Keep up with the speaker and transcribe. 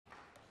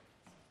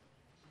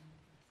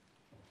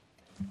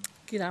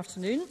Good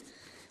afternoon.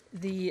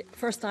 The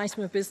first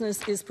item of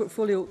business is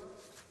portfolio.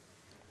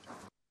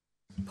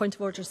 Point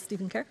of order,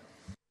 Stephen Kerr.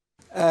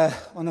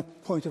 On a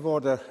point of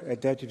order,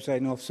 Deputy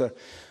Presiding Officer,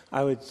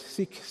 I would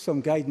seek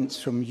some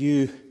guidance from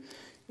you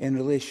in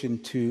relation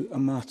to a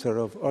matter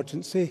of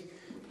urgency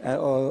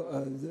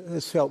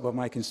as felt by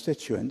my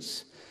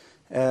constituents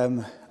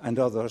and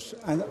others.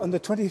 And on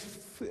the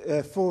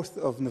 24th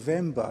of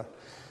November,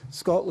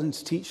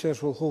 Scotland's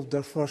teachers will hold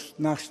their first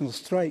national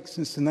strike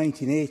since the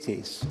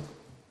 1980s.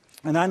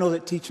 And I know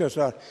that teachers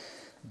are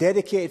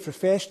dedicated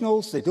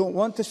professionals. They don't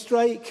want to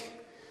strike.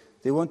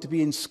 They want to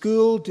be in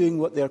school doing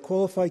what they are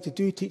qualified to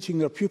do, teaching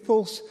their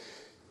pupils.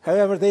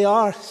 However, they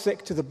are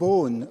sick to the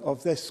bone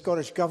of this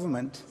Scottish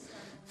Government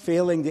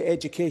failing the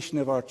education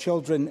of our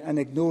children and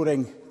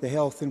ignoring the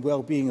health and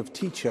well-being of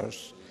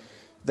teachers.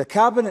 The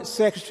Cabinet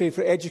Secretary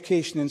for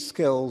Education and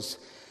Skills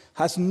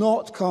has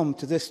not come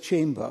to this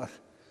chamber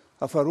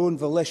of her own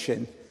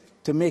volition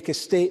to make a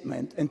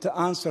statement and to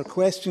answer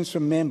questions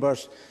from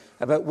members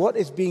about what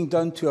is being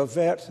done to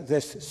avert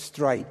this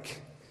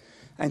strike.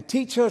 And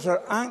teachers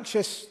are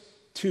anxious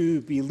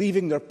to be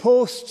leaving their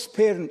posts.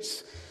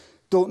 Parents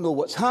don't know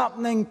what's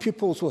happening.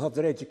 Pupils will have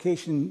their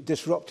education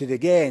disrupted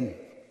again.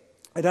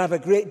 And I have a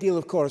great deal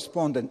of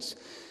correspondence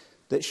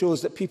that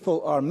shows that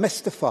people are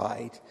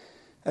mystified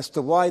as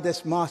to why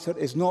this matter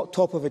is not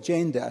top of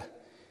agenda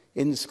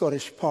in the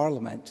Scottish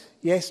Parliament.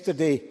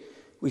 Yesterday,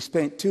 we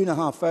spent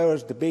 2.5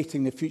 hours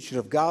debating the future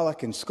of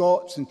Gaelic and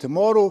Scots, and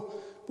tomorrow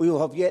we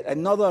will have yet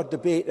another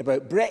debate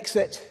about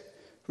Brexit,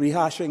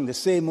 rehashing the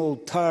same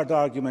old tired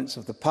arguments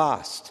of the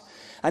past.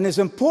 And as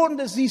important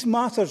as these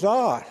matters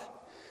are,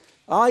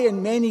 I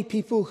and many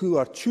people who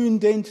are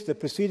tuned into the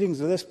proceedings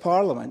of this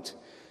Parliament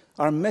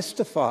are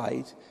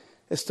mystified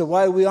as to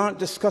why we aren't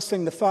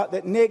discussing the fact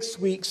that next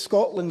week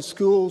Scotland's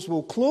schools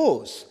will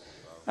close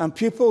and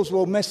pupils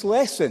will miss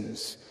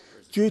lessons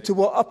due to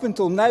what up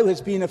until now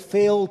has been a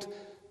failed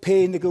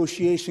pay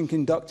negotiation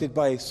conducted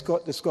by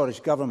the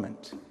Scottish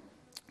Government.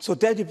 So,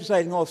 Deputy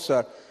Presiding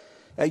Officer,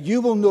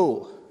 you will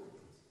know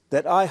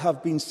that I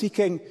have been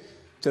seeking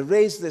to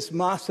raise this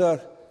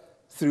matter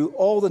through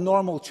all the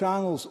normal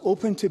channels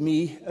open to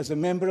me as a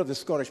member of the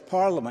Scottish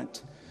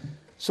Parliament.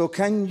 So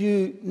can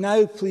you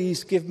now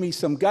please give me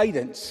some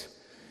guidance,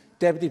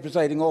 Deputy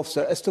Presiding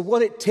Officer, as to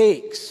what it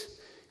takes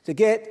to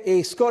get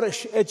a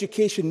Scottish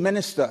Education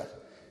Minister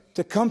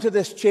to come to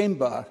this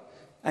chamber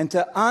and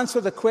to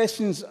answer the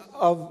questions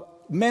of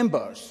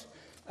members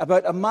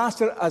about a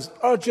matter as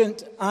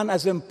urgent and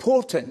as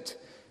important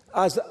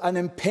as an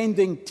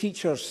impending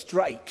teacher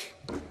strike?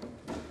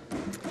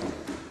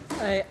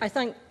 I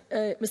thank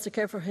Mr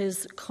Kerr for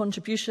his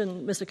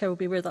contribution. Mr Kerr will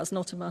be aware that's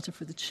not a matter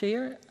for the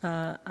Chair.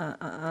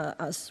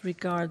 As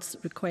regards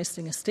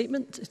requesting a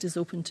statement, it is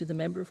open to the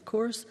member, of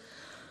course,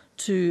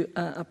 to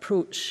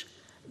approach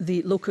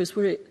the locus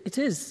where it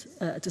is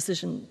a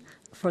decision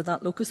for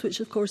that locus, which,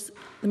 of course,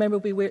 the member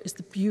will be aware is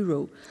the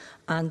Bureau.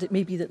 And it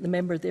may be that the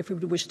member, therefore,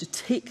 would wish to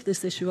take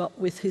this issue up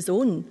with his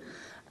own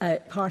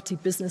party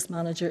business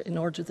manager in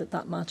order that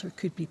that matter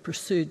could be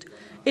pursued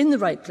in the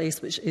right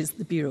place, which is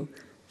the Bureau.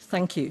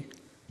 Thank you.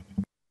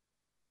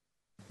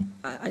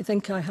 I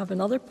think I have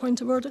another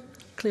point of order.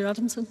 Claire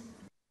Adamson.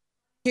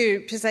 Thank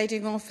you,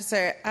 Presiding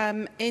Officer.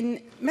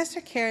 In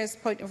Mr Kerr's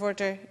point of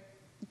order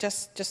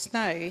just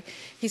now,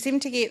 he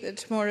seemed to get that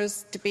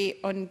tomorrow's debate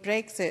on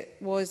Brexit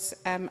was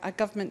a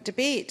government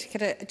debate.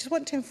 I just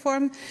want to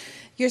inform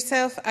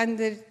yourself and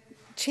the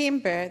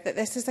Chamber that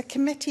this is a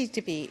committee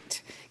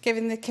debate,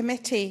 giving the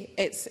committee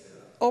its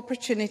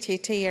opportunity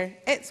to hear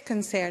its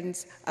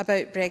concerns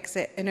about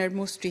Brexit in our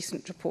most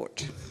recent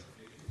report.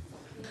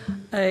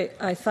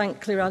 I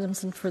thank Claire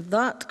Adamson for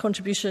that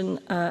contribution,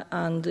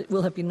 and it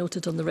will have been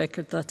noted on the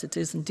record that it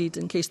is indeed,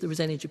 in case there was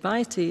any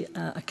dubiety,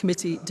 a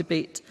committee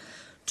debate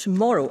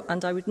tomorrow.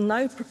 And I would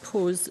now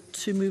propose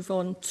to move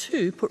on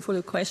to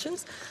portfolio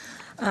questions.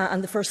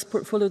 And the first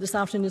portfolio this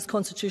afternoon is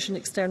Constitution,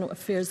 External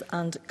Affairs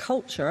and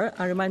Culture.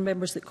 I remind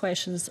members that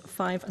questions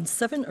 5 and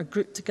 7 are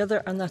grouped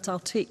together and that I'll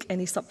take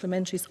any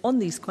supplementaries on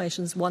these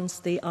questions once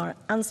they are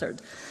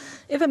answered.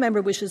 If a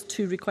member wishes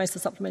to request a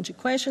supplementary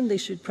question, they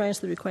should press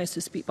the Request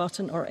to Speak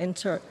button or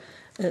enter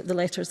the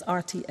letters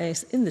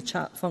RTS in the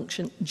chat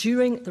function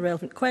during the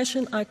relevant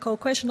question. I call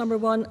question number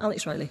 1,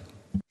 Alex Riley.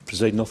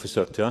 Presiding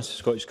Officer, to ask the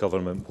Scottish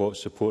Government what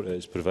support it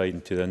is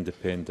providing to the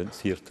independent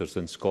theatres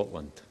in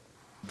Scotland.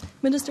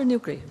 Minister Neil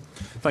Gray.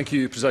 Thank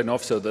you, Presiding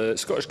Officer. The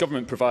Scottish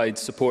Government provides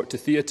support to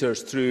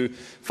theatres through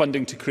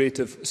funding to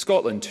Creative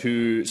Scotland,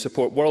 who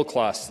support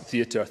world-class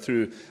theatre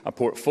through a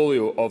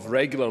portfolio of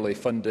regularly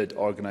funded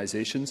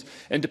organisations.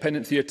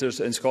 Independent theatres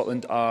in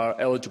Scotland are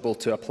eligible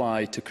to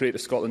apply to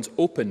Creative Scotland's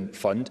Open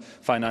Fund,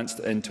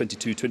 financed in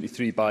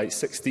 22-23 by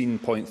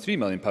 £16.3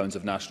 million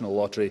of National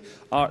Lottery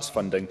arts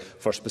funding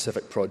for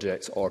specific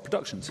projects or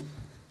productions.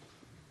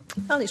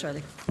 Alex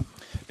Riley.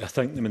 I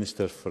thank the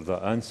Minister for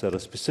that answer,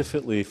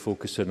 specifically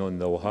focusing on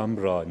the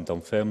Alhambra in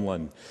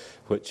Dunfermline,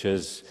 which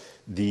is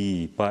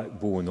the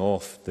backbone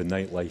of the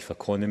nightlife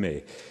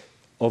economy.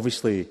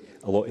 Obviously,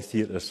 a lot of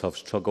theatres have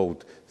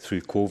struggled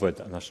through COVID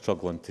and are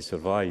struggling to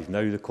survive.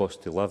 Now the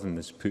cost of living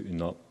is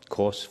putting up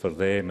costs for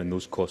them, and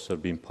those costs are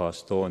being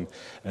passed on,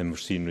 and we're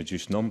seeing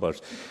reduced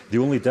numbers. The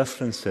only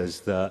difference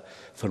is that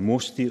for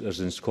most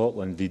theatres in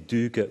Scotland, they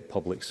do get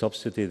public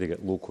subsidy, they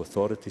get local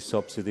authority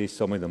subsidy,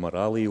 some of them are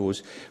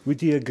ALIOs.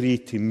 Would you agree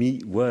to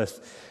meet with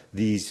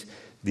these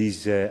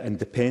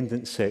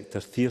independent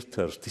sector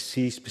theatres to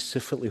see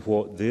specifically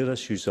what their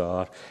issues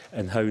are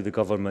and how the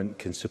government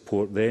can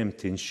support them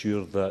to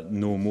ensure that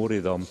no more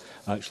of them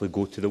actually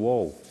go to the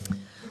wall?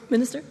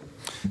 Minister.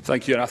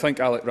 Thank you, and I thank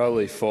Alec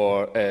Rowley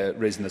for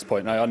raising this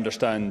point. And I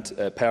understand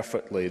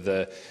perfectly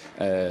the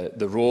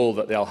role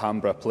that the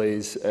Alhambra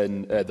plays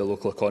in the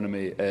local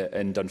economy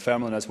in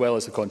Dunfermline, as well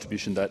as the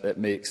contribution that it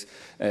makes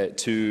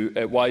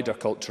to wider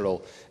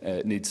cultural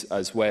needs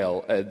as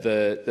well.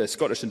 The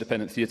Scottish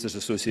Independent Theatres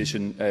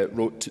Association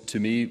wrote to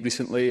me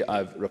recently.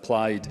 I've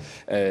replied,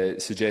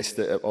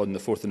 suggested on the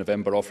 4th of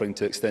November, offering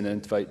to extend an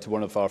invite to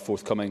one of our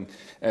forthcoming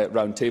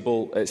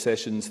roundtable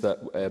sessions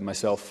that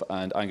myself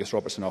and Angus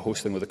Robertson are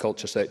hosting with the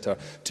culture sector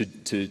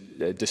to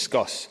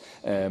discuss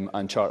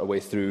and chart a way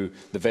through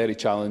the very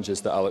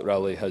challenges that Alec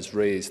Rowley has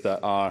raised that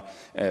are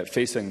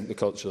facing the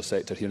cultural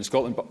sector here in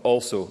Scotland, but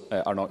also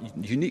are not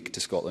unique to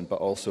Scotland, but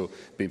also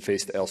being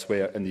faced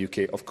elsewhere in the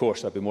UK. Of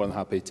course, I'd be more than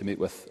happy to meet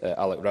with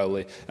Alec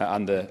Rowley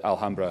and the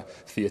Alhambra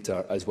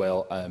Theatre as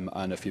well,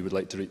 and if you would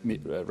like to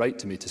write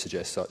to me to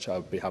suggest such, I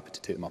would be happy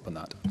to take them up on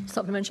that.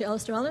 Supplementary,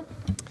 Alistair Allen.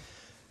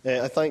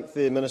 I thank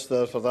the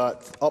Minister for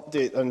that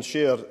update and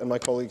share in my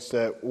colleagues'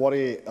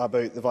 worry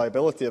about the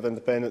viability of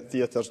independent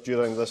theatres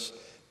during this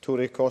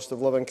Tory cost of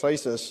living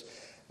crisis.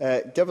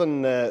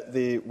 Given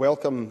the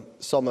welcome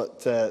summit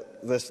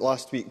this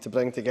last week to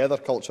bring together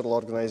cultural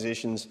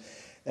organisations,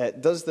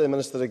 does the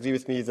Minister agree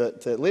with me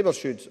that Labour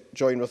should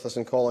join with us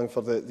in calling for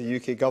the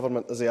UK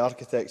Government, as the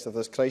architects of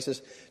this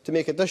crisis, to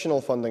make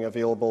additional funding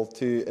available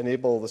to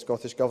enable the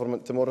Scottish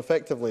Government to more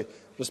effectively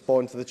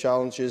respond to the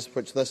challenges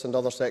which this and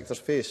other sectors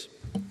face?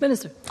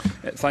 Minister.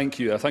 Thank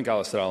you. I thank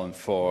Alistair Allen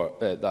for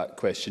that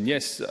question.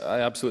 Yes,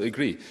 I absolutely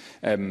agree.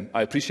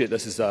 I appreciate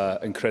this is an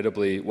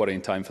incredibly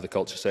worrying time for the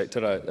culture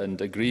sector and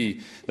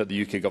agree that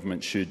the UK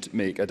Government should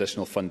make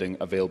additional funding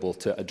available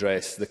to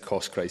address the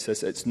cost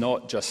crisis. It's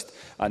not just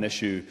an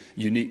issue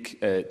unique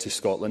to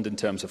Scotland in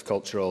terms of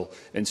cultural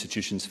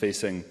institutions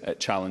facing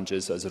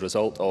challenges as a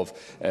result of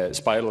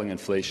spiralling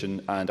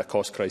inflation and a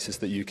cost crisis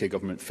that the UK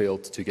Government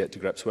failed to get to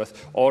grips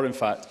with, or in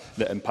fact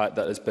the impact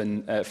that has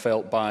been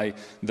felt by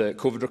the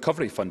COVID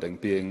recovery funding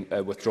being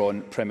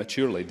withdrawn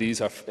prematurely.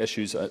 These are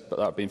issues that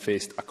are being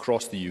faced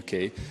across the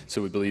UK,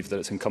 so we believe that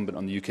it's incumbent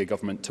on the UK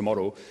Government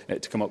tomorrow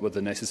to come up with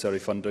the necessary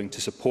funding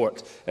to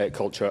support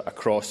culture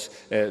across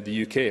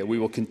the UK. We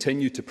will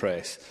continue to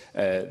press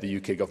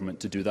the UK Government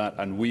to do that,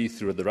 and we,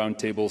 through the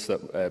roundtables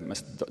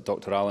that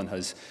Dr Allen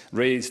has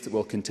raised,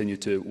 will continue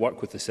to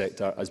work with the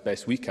sector as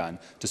best we can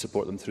to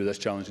support them through this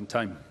challenging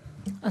time.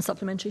 And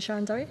supplementary,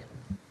 Sharon Durry.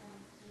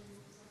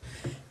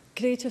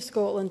 Creative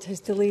Scotland has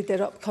delayed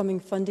their upcoming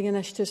funding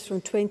initiatives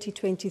from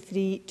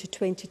 2023 to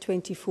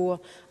 2024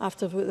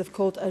 after what they've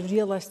called a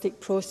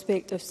realistic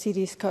prospect of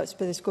serious cuts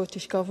by the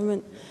Scottish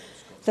Government.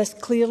 This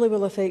clearly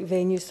will affect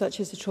venues such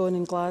as the Tron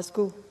in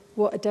Glasgow.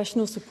 What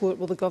additional support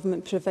will the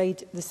Government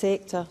provide the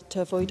sector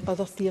to avoid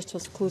other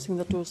theatres closing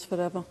their doors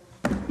forever?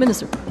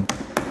 Minister.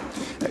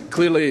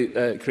 Clearly,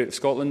 Creative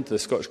Scotland, the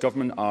Scottish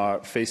Government, are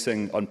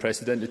facing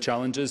unprecedented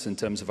challenges in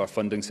terms of our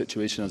funding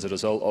situation as a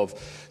result of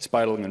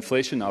spiralling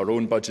inflation. Our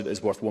own budget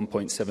is worth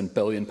 £1.7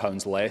 billion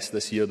less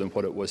this year than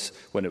what it was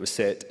when it was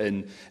set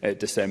in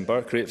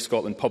December. Creative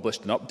Scotland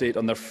published an update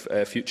on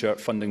their future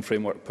funding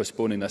framework,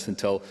 postponing this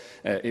until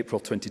April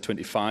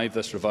 2025.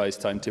 This revised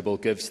timetable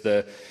gives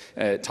the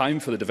time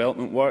for the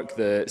development work,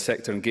 the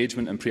sector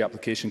engagement and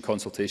pre-application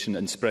consultation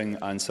in spring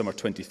and summer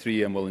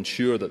 23, and will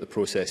ensure that the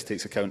process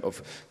takes account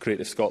of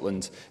Creative Scotland's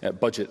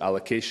budget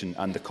allocation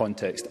and the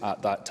context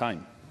at that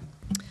time.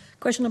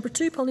 Question number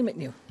 2, Polly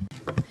McNeill.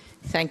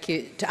 Thank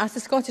you. To ask the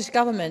Scottish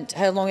Government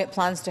how long it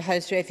plans to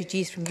house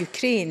refugees from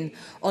Ukraine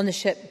on the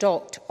ship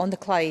docked on the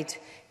Clyde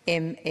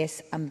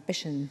MS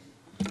Ambition.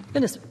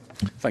 Minister.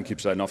 Thank you,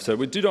 President Officer.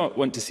 We do not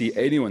want to see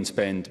anyone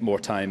spend more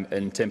time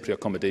in temporary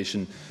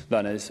accommodation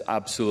than is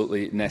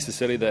absolutely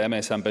necessary. The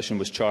MS Ambition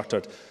was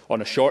chartered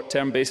on a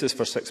short-term basis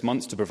for 6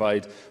 months to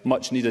provide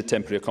much-needed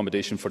temporary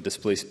accommodation for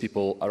displaced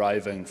people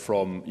arriving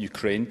from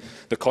Ukraine.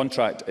 The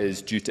contract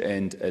is due to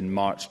end in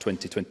March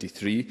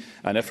 2023,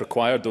 and if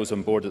required, those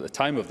on board at the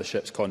time of the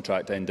ship's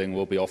contract ending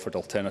will be offered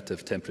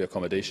alternative temporary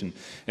accommodation.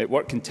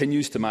 Work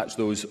continues to match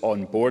those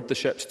on board the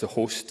ships to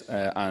host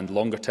and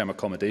longer-term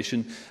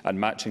accommodation, and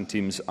matching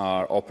teams are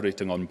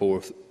operating on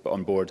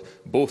board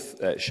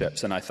both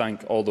ships. And I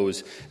thank all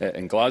those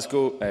in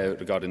Glasgow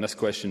regarding this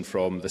question,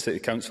 from the City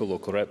Council,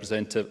 local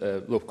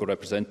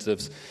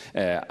representatives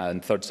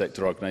and third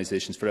sector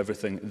organisations, for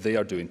everything they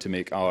are doing to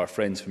make our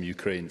friends from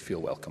Ukraine feel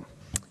welcome.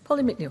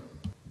 Polly McNeill.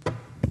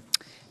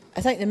 I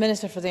thank the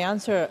Minister for the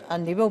answer,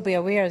 and he will be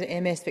aware that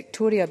MS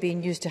Victoria,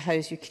 being used to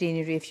house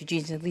Ukrainian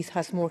refugees, at least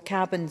has more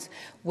cabins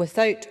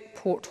without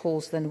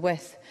portholes than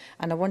with.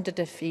 And I wondered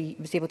if he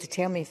was able to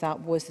tell me if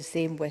that was the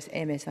same with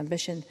MS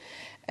Ambition.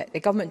 The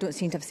Government don't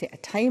seem to have set a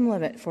time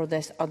limit for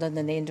this other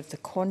than the end of the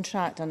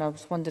contract, and I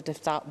was wondered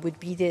if that would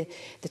be the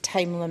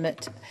time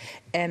limit.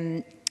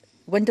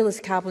 Windowless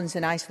cabins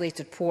in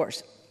isolated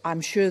ports, I'm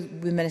sure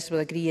the Minister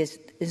will agree, is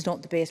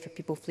not the best for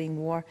people fleeing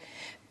war.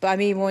 But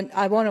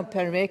I want to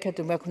put on record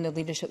and welcome the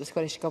leadership the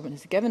Scottish Government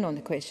has given on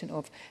the question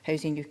of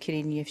housing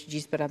Ukrainian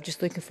refugees, but I'm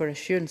just looking for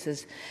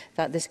assurances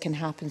that this can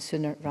happen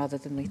sooner rather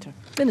than later.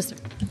 Minister.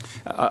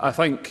 I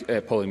thank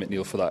Polly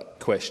McNeill for that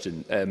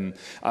question.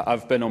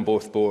 I've been on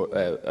both,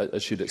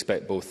 as you'd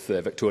expect, both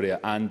Victoria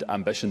and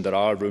Ambition. There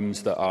are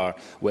rooms that are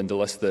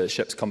windowless. The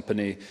ship's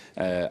company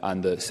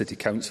and the city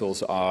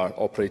councils are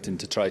operating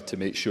to try to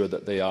make sure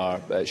that they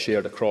are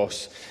shared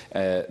across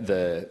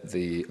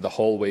the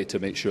hallway, to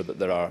make sure that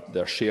there are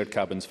shared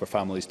cabins for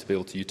families to be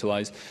able to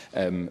utilise.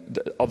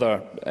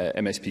 Other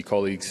MSP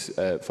colleagues,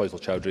 Faisal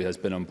Chowdhury has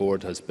been on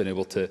board, has been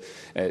able to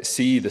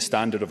see the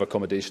standard of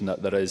accommodation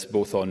that there is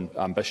both on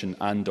Ambition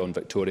and on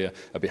Victoria.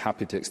 I'd be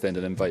happy to extend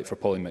an invite for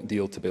Polly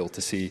McNeill to be able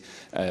to see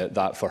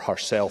that for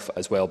herself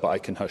as well. But I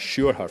can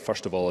assure her,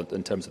 first of all,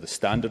 in terms of the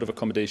standard of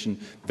accommodation,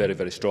 very,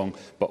 very strong,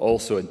 but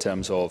also in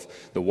terms of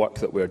the work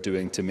that we're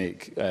doing to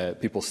make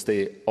people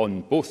stay on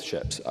both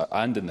ships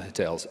and in the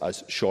hotels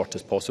as short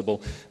as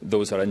possible.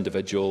 Those are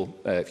individual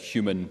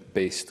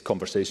human-based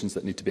conversations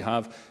that need to be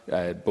had,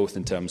 both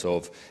in terms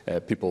of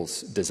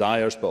people's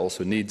desires but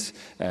also needs.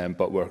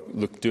 But we're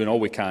doing all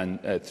we can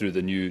through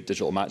the new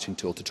digital matching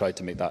tool to try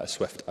to make that as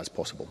swift as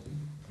possible.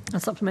 A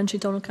supplementary,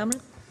 Donald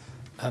Cameron.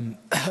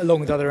 Along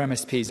with other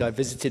MSPs, I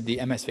visited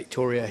the MS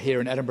Victoria here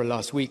in Edinburgh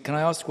last week. Can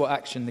I ask what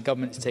action the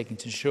Government is taking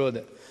to ensure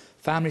that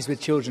families with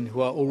children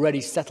who are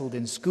already settled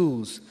in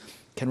schools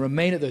can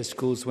remain at those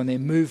schools when they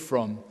move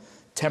from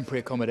temporary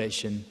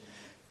accommodation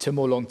to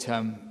more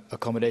long-term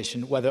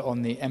accommodation, whether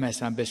on the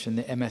MS Ambition,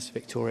 the MS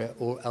Victoria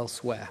or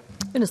elsewhere?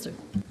 Minister.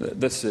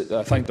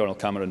 I thank Donald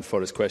Cameron for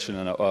his question,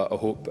 and I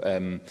hope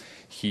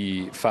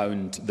he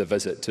found the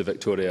visit to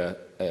Victoria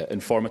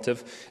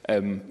informative.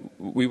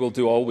 We will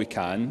do all we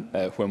can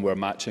when we're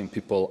matching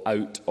people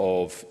out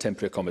of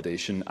temporary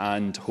accommodation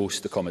and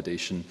host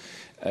accommodation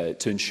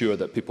to ensure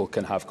that people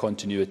can have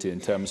continuity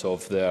in terms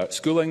of their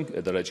schooling,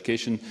 their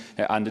education,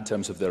 and in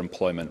terms of their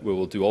employment. We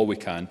will do all we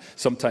can.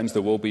 Sometimes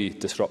there will be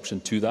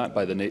disruption to that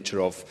by the nature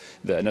of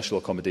the initial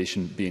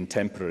accommodation being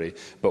temporary,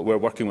 but we're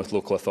working with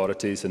local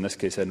authorities, in this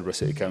case Edinburgh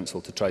City Council,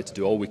 to try to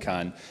do all we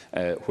can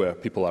where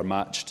people are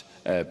matched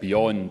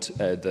beyond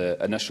the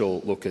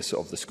initial locus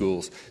of the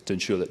schools to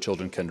ensure that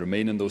children can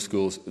remain in those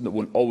schools. That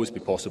won't always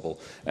be possible,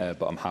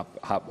 but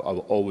I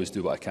will always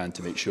do what I can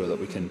to make sure that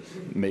we can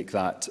make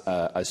that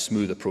as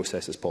smooth a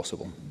process as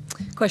possible.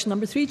 Question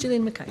number 3,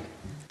 Gillian Mackay.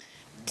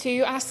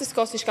 To ask the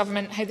Scottish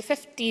Government how the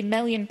 £50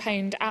 million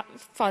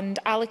fund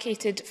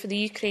allocated for the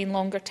Ukraine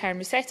Longer-Term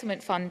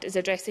Resettlement Fund is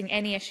addressing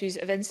any issues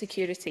of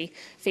insecurity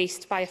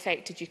faced by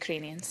affected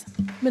Ukrainians.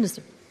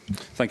 Minister.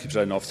 Thank you,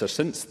 President Officer.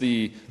 Since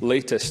the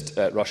latest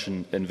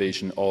Russian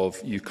invasion of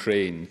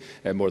Ukraine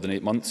more than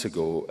 8 months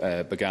ago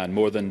began,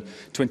 more than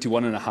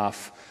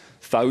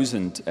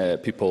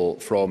 21,500 people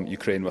from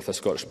Ukraine with a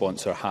Scottish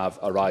sponsor have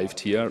arrived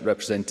here,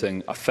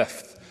 representing a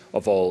fifth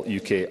of all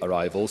UK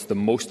arrivals, the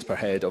most per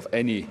head of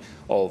any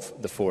of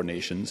the 4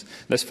 nations.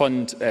 This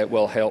fund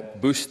will help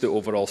boost the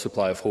overall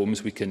supply of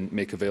homes we can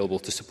make available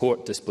to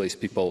support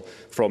displaced people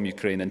from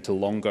Ukraine into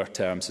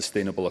longer-term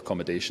sustainable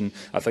accommodation.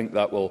 I think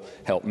that will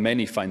help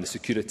many find the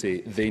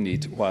security they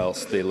need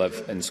whilst they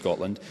live in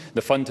Scotland.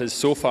 The fund has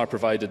so far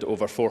provided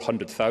over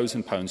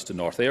 £400,000 to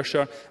North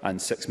Ayrshire and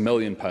 £6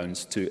 million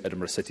to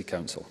Edinburgh City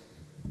Council.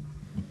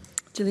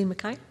 Gillian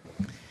Mackay.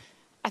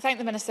 I thank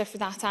the Minister for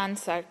that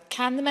answer.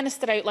 Can the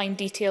Minister outline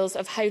details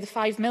of how the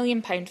 £5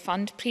 million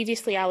fund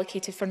previously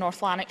allocated for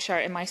North Lanarkshire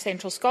in my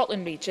Central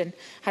Scotland region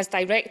has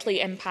directly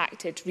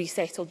impacted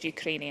resettled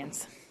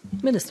Ukrainians?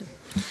 Minister.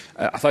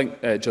 I thank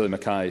Gillian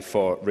Mackay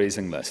for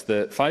raising this.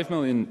 The £5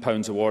 million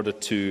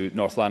awarded to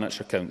North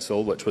Lanarkshire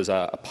Council, which was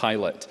a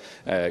pilot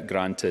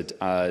granted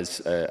as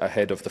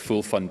ahead of the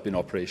full fund being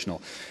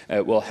operational,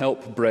 will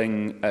help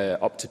bring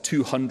up to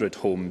 200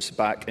 homes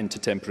back into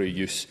temporary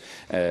use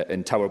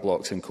in tower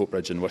blocks in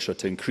Coatbridge and Wishaw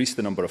to increase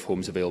the number of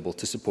homes available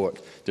to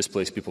support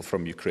displaced people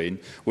from Ukraine.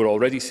 We're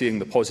already seeing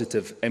the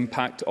positive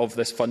impact of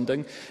this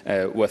funding,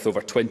 with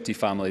over 20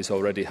 families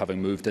already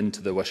having moved into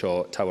the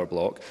Wishaw tower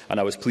block, and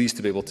I was pleased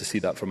to be able to see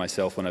that for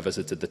myself when I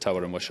visited the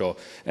tower in Wishaw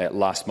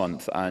last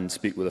month and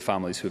speak with the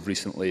families who have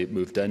recently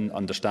moved in,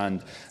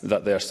 understand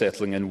that they are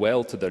settling in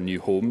well to their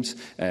new homes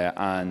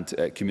and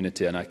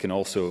community. And I can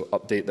also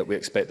update that we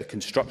expect the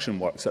construction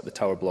works at the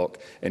tower block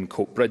in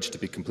Coatbridge to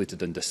be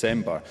completed in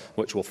December,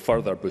 which will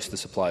further boost the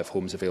supply of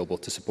homes available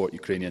to support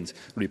Ukrainians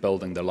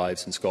rebuilding their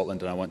lives in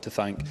Scotland. And I want to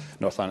thank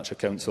North Lanarkshire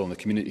Council and the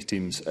community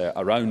teams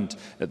around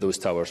those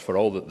towers for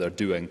all that they're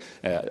doing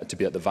to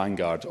be at the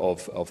vanguard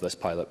of this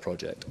pilot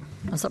project.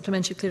 A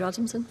supplementary, Claire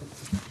Adamson.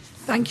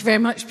 Thank you very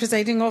much,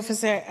 Presiding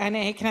Officer. And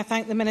can I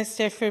thank the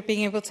Minister for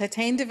being able to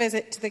attend a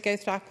visit to the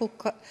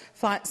Gowthrappel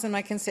flats in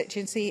my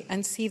constituency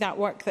and see that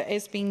work that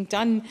is being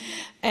done.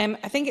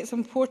 I think it's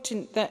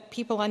important that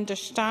people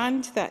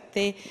understand that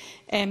the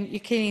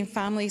Ukrainian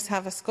families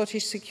have a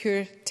Scottish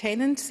secure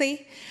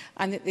tenancy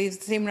and that they have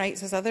the same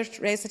rights as other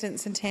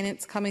residents and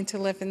tenants coming to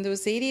live in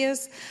those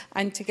areas,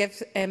 and to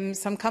give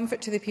some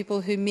comfort to the people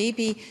who may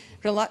be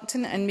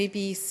reluctant and may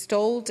be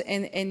stalled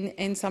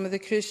in some of the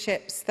cruise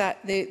ships,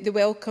 that the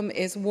welcome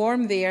is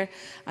warm there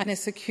and a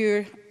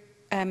secure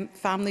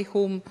family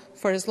home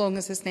for as long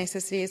as is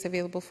necessary is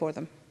available for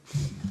them.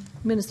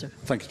 Minister.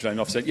 Thank you, Presiding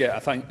Officer. Yeah, I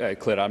thank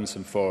Claire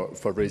Adamson for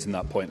raising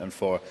that point and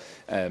for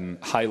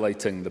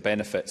highlighting the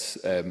benefits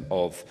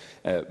of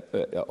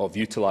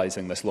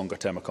utilising this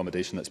longer-term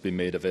accommodation that's been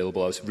made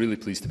available. I was really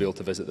pleased to be able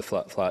to visit the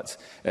flats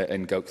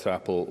in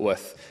Gowthrappel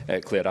with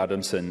Claire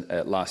Adamson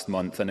last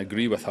month, and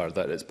agree with her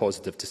that it's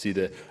positive to see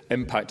the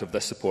impact of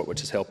this support,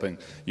 which is helping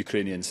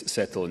Ukrainians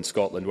settle in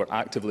Scotland. We're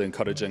actively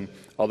encouraging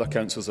other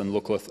councils and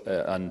local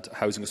and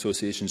housing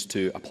associations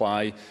to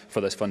apply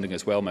for this funding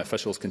as well. My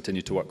officials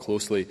continue to work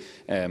closely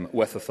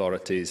with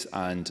authorities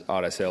and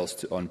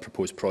RSLs on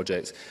proposed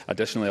projects.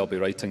 Additionally, I'll be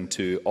writing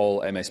to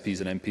all MSPs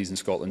and MPs in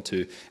Scotland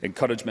to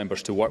encourage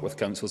members to work with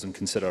councils and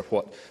consider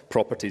what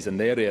properties in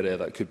their area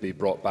that could be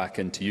brought back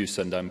into use.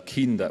 And I'm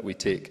keen that we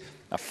take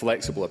a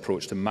flexible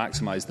approach to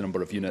maximise the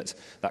number of units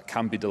that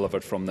can be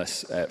delivered from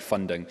this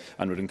funding,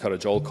 and would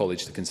encourage all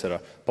colleagues to consider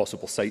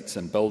possible sites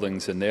and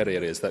buildings in their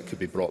areas that could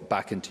be brought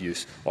back into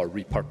use or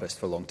repurposed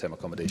for long-term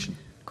accommodation.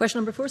 Question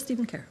number 4,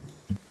 Stephen Kerr.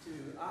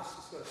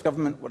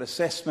 Government what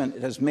assessment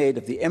it has made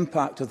of the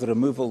impact of the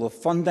removal of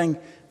funding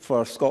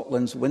for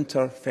Scotland's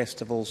Winter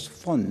Festivals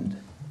Fund.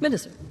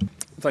 Minister.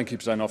 Thank you,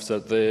 Presiding Officer.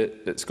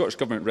 The Scottish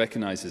Government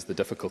recognises the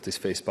difficulties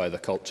faced by the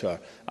culture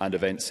and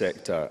events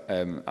sector,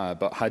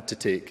 but had to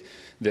take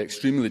the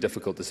extremely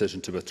difficult decision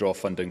to withdraw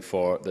funding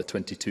for the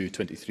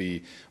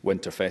 22-23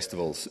 winter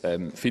festivals.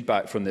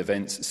 Feedback from the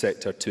events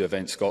sector to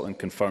Events Scotland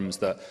confirms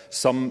that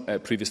some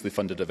previously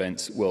funded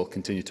events will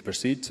continue to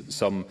proceed,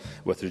 some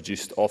with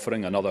reduced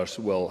offering, and others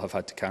will have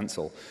had to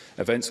cancel.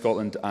 Events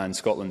Scotland and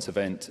Scotland's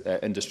Event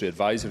Industry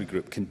Advisory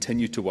Group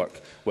continue to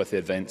work with the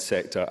events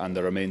sector, and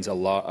there remains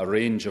a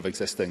range of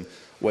existing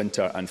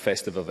winter and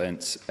festive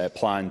events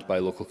planned by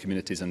local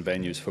communities and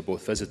venues for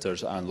both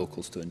visitors and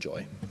locals to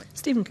enjoy.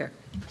 Stephen Kerr.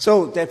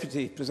 So,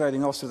 Deputy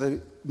Presiding Officer,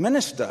 the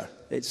Minister,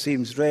 it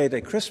seems, read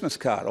A Christmas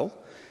Carol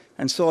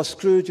and saw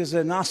Scrooge as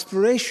an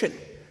aspiration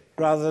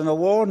rather than a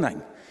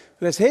warning,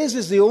 whereas his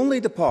is the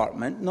only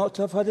department not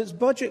to have had its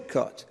budget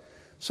cut.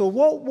 So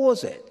what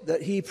was it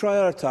that he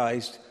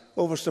prioritised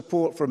over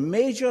support for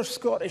major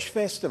Scottish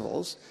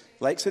festivals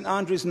like St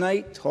Andrew's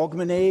Night,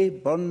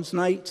 Hogmanay, Burns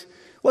Night?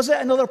 Was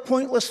it another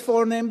pointless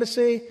foreign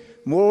embassy,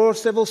 more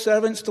civil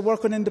servants to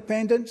work on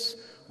independence,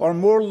 or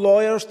more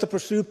lawyers to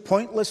pursue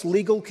pointless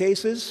legal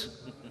cases?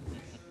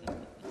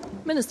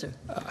 Minister.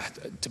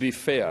 To be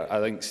fair, I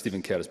think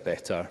Stephen Kerr is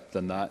better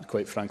than that,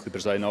 quite frankly,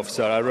 Presiding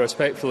Officer. I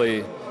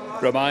respectfully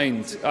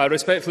remind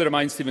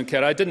Stephen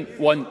Kerr I didn't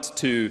want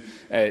to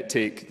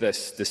take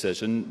this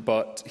decision,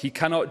 but he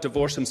cannot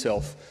divorce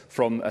himself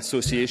from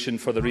association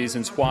for the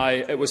reasons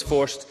why it was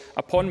forced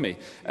upon me.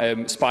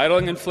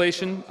 Spiralling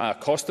inflation, a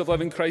cost of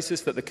living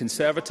crisis that the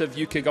Conservative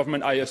UK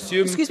Government, I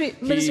assume... Excuse me,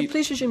 Minister,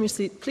 please resume your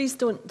seat. Please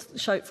don't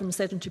shout from a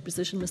sedentary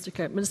position, Mr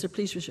Kerr. Minister,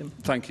 please resume.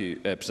 Thank you,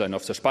 Presiding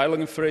Officer.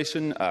 Spiralling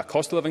inflation, a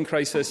cost of living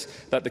crisis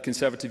that the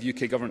Conservative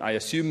UK Government, I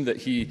assume that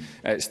he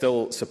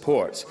still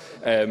supports,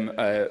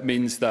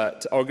 means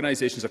that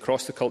organisations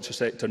across the culture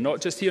sector,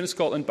 not just here in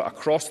Scotland but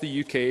across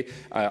the UK,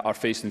 are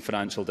facing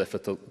financial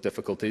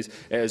difficulties.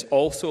 It has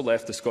also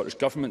left the Scottish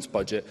Government's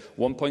budget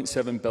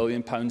 £1.7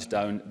 billion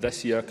down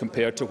this year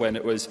compared to when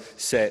it was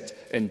set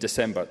in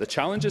December. The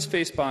challenges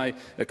faced by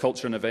the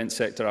culture and events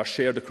sector are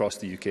shared across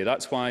the UK.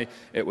 That's why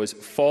it was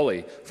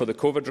folly for the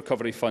COVID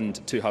Recovery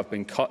Fund to have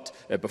been cut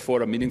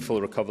before a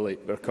meaningful recovery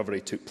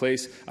took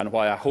place, and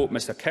why I hope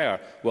Mr Kerr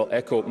will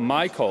echo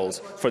my calls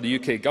for the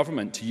UK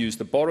Government to use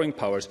the borrowing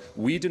powers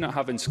we do not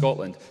have in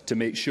Scotland to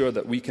make sure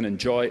that we can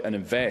enjoy and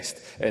invest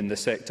in the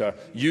sector,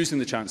 using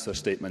the Chancellor's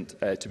statement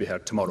to be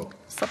heard tomorrow.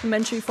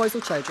 Supplementary,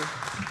 Faisal Chowdhury.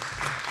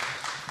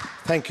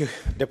 Thank you,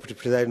 Deputy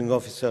Presiding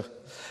Officer.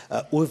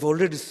 We've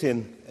already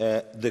seen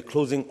the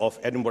closing of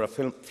Edinburgh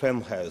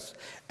Film House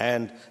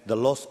and the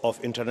loss of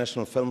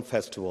International Film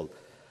Festival.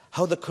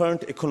 How the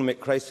current economic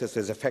crisis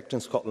is affecting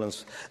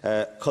Scotland's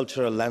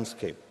cultural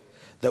landscape.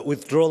 The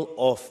withdrawal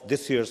of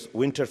this year's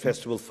Winter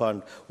Festival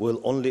Fund will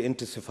only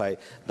intensify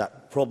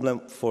that problem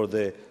for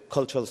the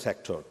cultural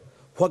sector.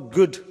 What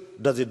good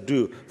does it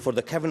do for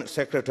the Cabinet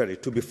Secretary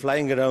to be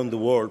flying around the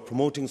world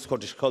promoting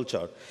Scottish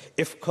culture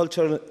if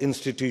cultural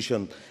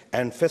institutions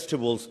and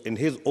festivals in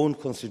his own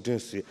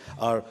constituency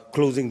are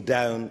closing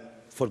down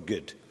for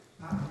good?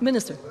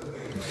 Minister.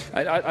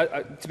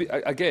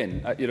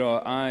 Again,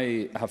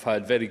 I have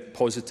had very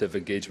positive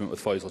engagement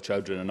with Faisal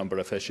Chowdhury on a number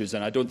of issues,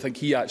 and I don't think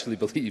he actually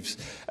believes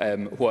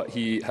what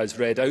he has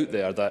read out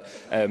there,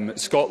 that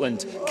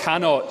Scotland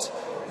cannot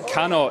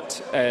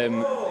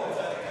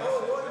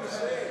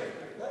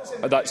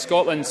that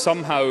Scotland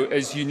somehow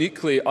is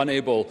uniquely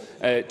unable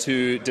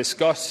to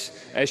discuss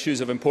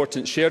issues of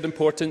shared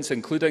importance,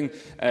 including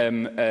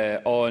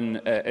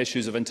on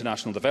issues of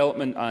international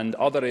development and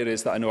other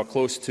areas that I know are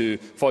close to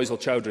Faisal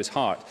Chowdhury's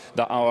heart,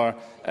 that our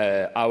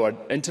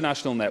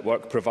international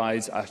network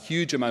provides a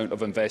huge amount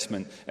of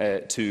investment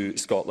to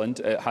Scotland.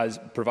 It has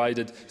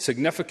provided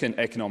significant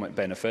economic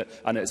benefit,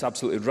 and it's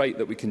absolutely right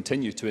that we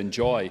continue to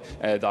enjoy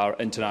our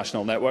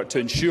international network to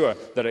ensure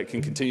that it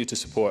can continue to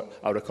support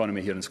our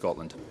economy here in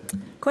Scotland.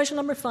 Question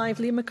number 5,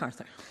 Liam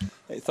MacArthur.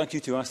 Thank you.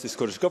 To ask the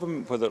Scottish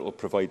Government whether it will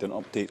provide an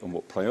update on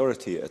what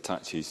priority it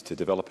attaches to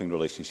developing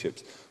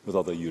relationships with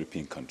other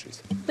European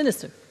countries.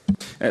 Minister.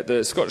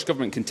 The Scottish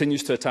Government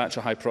continues to attach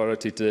a high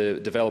priority to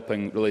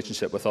developing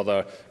relationship with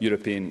other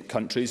European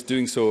countries.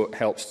 Doing so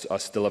helps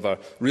us deliver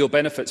real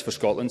benefits for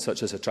Scotland,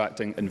 such as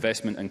attracting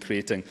investment and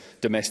creating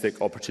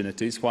domestic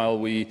opportunities. While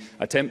we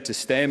attempt to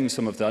stem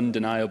some of the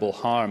undeniable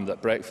harm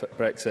that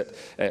Brexit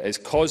is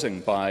causing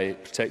by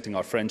protecting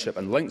our friendship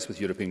and links with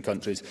European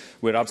countries,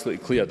 we're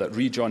absolutely clear that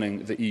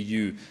rejoining the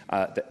EU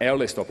at the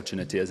earliest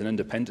opportunity as an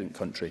independent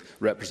country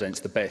represents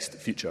the best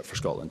future for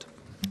Scotland.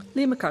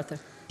 Liam MacArthur.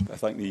 I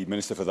thank the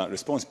Minister for that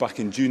response. Back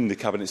in June, the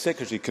Cabinet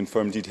Secretary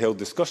confirmed he'd held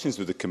discussions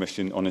with the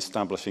Commission on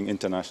establishing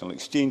international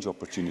exchange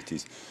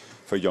opportunities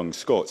for young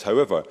Scots.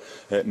 However,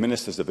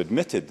 ministers have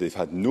admitted they've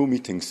had no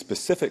meetings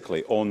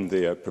specifically on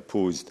their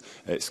proposed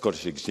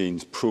Scottish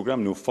Exchange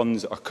programme. No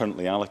funds are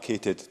currently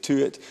allocated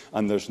to it,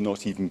 and there's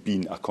not even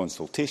been a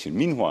consultation.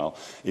 Meanwhile,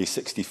 a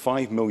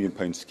 £65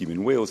 million scheme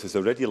in Wales has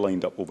already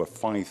lined up over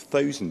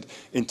 5,000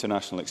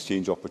 international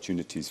exchange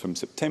opportunities from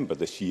September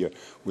this year,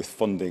 with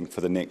funding for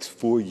the next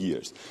 4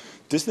 years.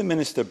 Does the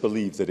Minister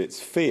believe that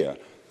it's fair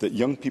that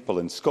young people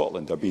in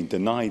Scotland are being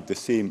denied the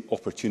same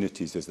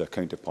opportunities as their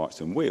counterparts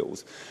in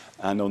Wales?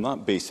 And on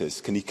that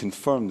basis, can he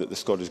confirm that the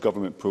Scottish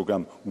Government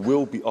programme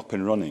will be up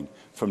and running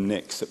from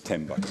next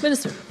September?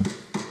 Minister.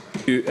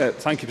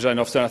 Thank you, President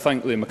Officer. I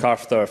thank Liam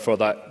MacArthur for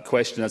that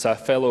question. As a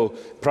fellow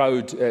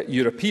proud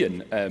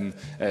European,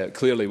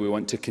 clearly we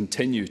want to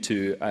continue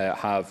to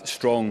have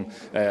strong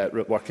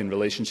working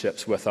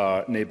relationships with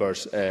our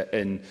neighbours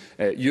in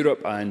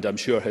Europe, and I'm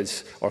sure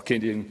his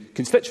Orcadian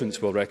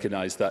constituents will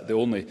recognise that the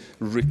only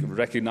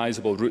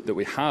recognisable route that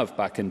we have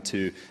back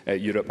into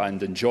Europe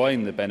and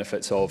enjoying the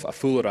benefits of a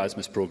full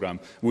Erasmus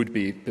programme would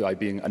be by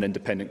being an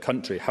independent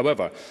country.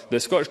 However, the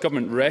Scottish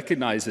Government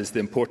recognises the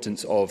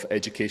importance of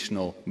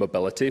educational mobility.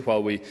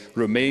 While we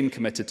remain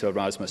committed to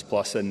Erasmus+,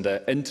 in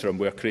the interim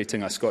we are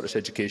creating a Scottish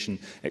Education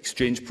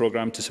Exchange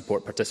programme to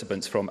support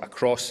participants from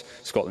across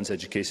Scotland's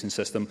education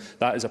system.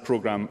 That is a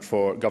programme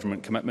for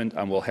government commitment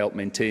and will help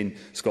maintain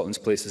Scotland's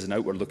place as an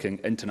outward-looking,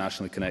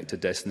 internationally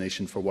connected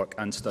destination for work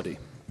and study.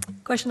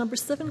 Question number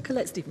 7,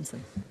 Colette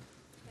Stevenson.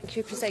 Thank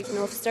you, Presiding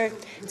Officer.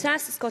 To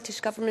ask the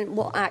Scottish Government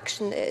what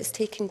action it is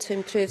taking to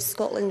improve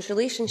Scotland's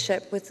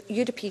relationship with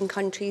European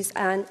countries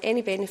and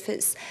any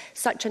benefits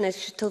such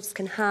initiatives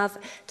can have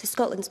to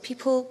Scotland's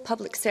people,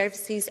 public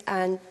services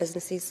and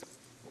businesses.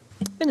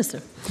 Minister.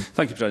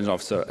 Thank you, President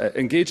Officer.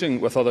 Engaging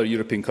with other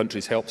European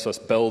countries helps us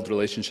build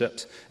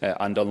relationships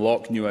and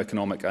unlock new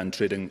economic and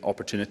trading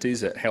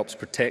opportunities. It helps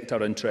protect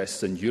our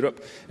interests in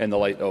Europe in the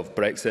light of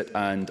Brexit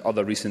and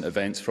other recent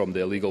events, from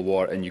the illegal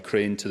war in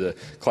Ukraine to the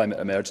climate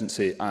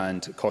emergency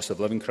and cost of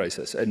living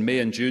crisis. In May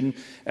and June,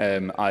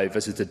 I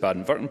visited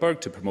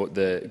Baden-Württemberg to promote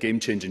the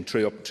game-changing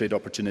trade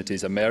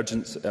opportunities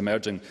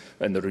emerging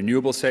in the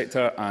renewable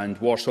sector, and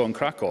Warsaw and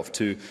Krakow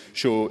to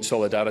show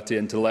solidarity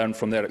and to learn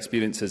from their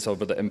experiences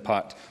over the impact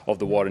of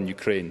the war in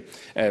Ukraine.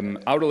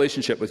 Our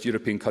relationship with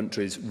European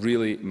countries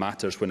really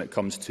matters when it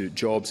comes to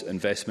jobs,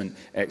 investment,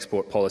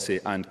 export policy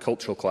and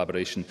cultural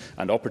collaboration,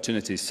 and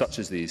opportunities such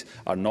as these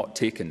are not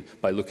taken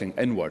by looking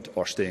inward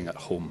or staying at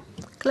home.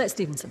 Colette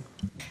Stevenson.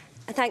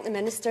 I thank the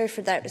Minister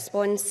for that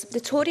response.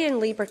 The Tory and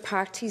Labour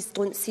parties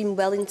don't seem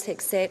willing to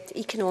accept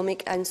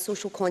economic and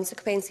social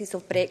consequences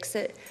of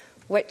Brexit,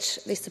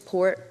 which they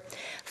support.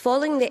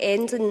 Following the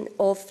ending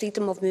of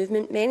freedom of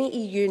movement, many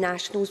EU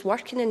nationals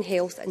working in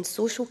health and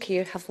social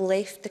care have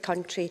left the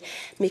country,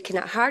 making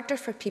it harder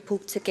for people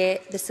to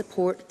get the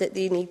support that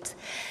they need.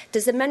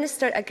 Does the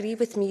Minister agree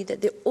with me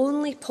that the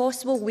only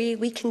possible way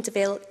we can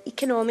develop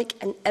economic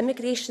and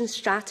immigration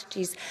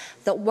strategies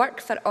that work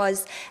for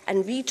us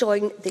and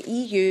rejoin the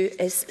EU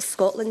is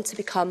Scotland to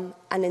become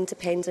an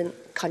independent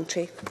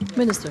country?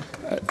 Minister.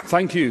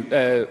 Thank you,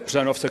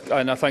 President Officer,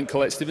 and I thank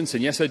Colette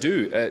Stevenson. Yes, I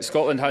do.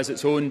 Scotland has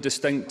its own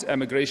distinct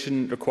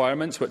immigration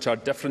requirements, which are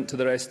different to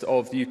the rest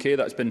of the UK.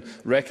 That's been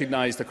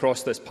recognised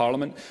across this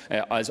Parliament,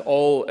 as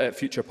all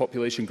future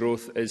population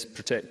growth is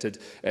protected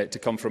to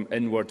come from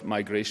inward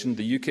migration.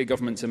 The UK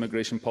Government's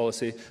immigration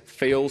policy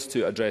fails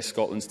to address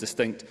Scotland's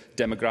distinct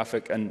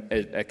demographic and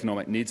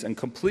economic needs and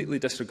completely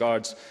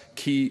disregards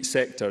key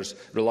sectors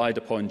relied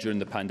upon during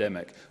the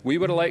pandemic. We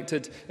were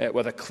elected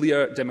with a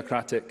clear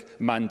democratic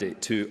mandate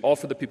to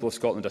offer the people of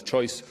Scotland a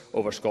choice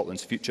over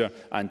Scotland's future,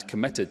 and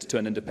committed to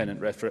an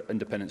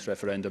independence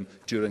referendum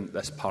during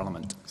this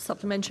Parliament.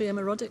 Supplementary,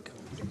 Emma Roddick.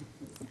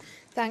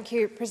 Thank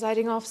you,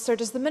 Presiding Officer.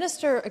 Does the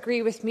Minister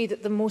agree with me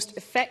that the most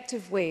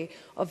effective way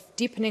of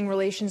deepening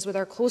relations with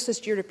our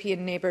closest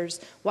European neighbours,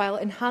 while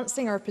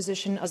enhancing our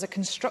position as a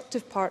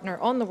constructive partner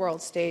on the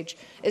world stage,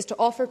 is to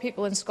offer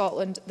people in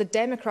Scotland the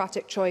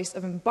democratic choice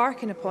of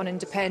embarking upon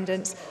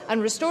independence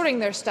and restoring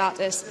their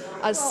status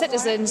as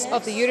citizens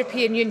of the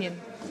European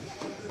Union?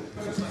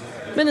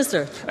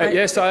 Minister.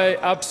 Yes, I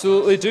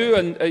absolutely do.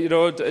 And,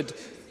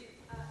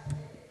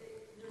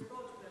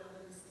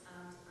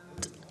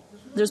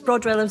 there's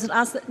broad relevance, and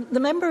as the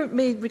member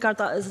may regard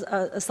that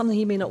as something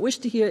he may not wish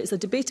to hear. It's a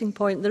debating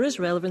point. There is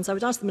relevance. I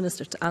would ask the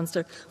Minister to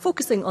answer,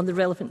 focusing on the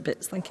relevant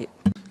bits. Thank you.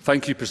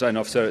 Thank you, Presiding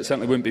Officer. It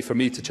certainly wouldn't be for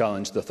me to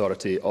challenge the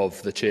authority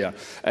of the Chair.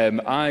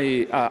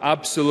 I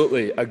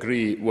absolutely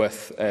agree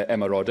with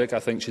Emma Roddick. I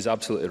think she's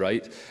absolutely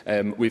right.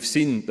 We've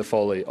seen the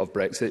folly of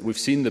Brexit. We've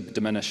seen the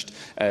diminished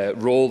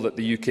role that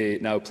the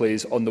UK now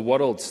plays on the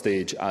world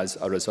stage as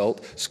a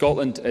result.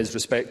 Scotland is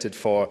respected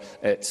for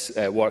its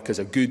work as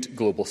a good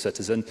global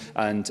citizen,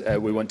 and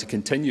we want to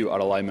continue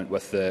our alignment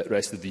with the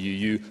rest of the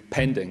EU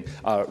pending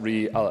our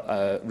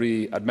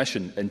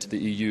readmission into the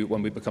EU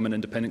when we become an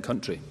independent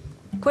country.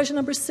 Question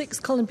number 6,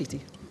 Colin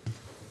Beattie.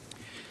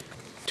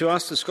 To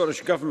ask the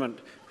Scottish Government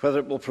whether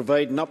it will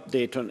provide an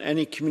update on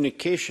any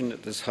communication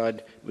it has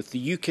had with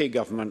the UK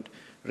Government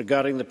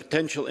regarding the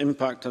potential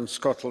impact on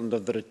Scotland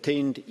of the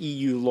retained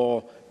EU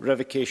law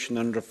revocation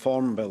and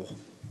reform bill.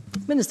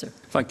 Minister.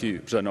 Thank you,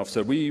 President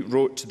Officer. We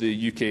wrote to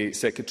the UK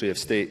Secretary of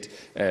State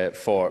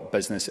for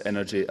Business,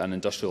 Energy and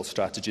Industrial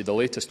Strategy, the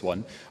latest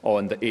one,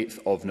 on the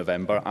 8th of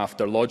November,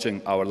 after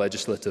lodging our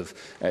legislative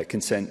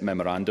consent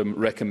memorandum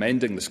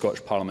recommending the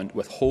Scottish Parliament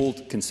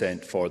withhold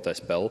consent for this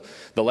bill.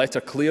 The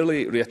letter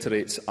clearly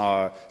reiterates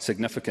our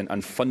significant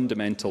and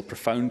fundamental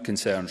profound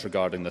concerns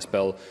regarding this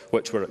bill,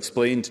 which were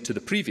explained to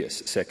the previous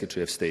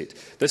Secretary of State.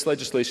 This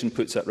legislation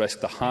puts at risk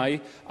the high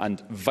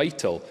and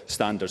vital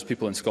standards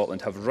people in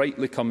Scotland have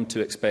rightly come to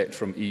expect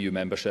from EU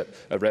membership.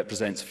 It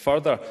represents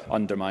further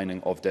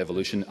undermining of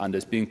devolution and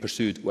is being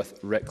pursued with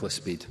reckless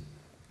speed.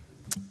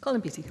 Colin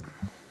Beattie.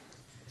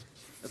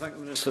 I thank the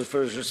Minister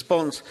for his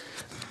response.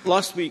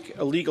 Last week,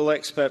 a legal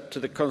expert to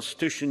the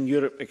Constitution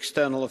Europe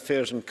External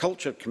Affairs and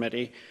Culture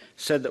Committee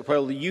said that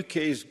while the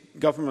UK's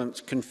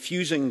government's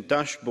confusing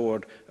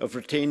dashboard of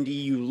retained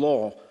EU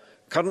law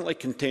currently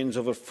contains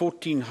over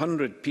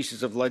 1,400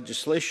 pieces of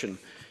legislation,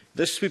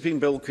 this sweeping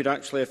bill could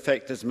actually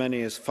affect as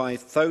many as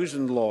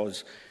 5,000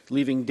 laws,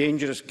 leaving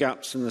dangerous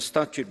gaps in the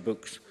statute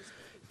books.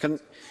 Can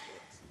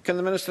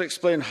the Minister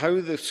explain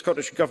how the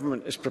Scottish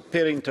Government is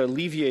preparing to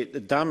alleviate the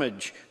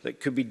damage that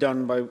could be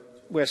done by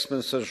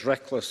Westminster's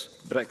reckless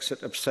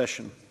Brexit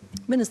obsession?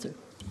 Minister.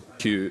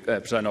 Thank you,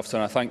 President Officer.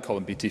 And I thank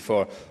Colin Beattie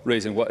for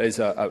raising what is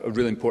a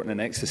really important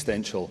and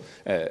existential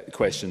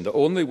question. The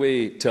only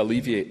way to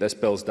alleviate this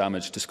bill's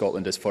damage to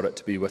Scotland is for it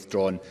to be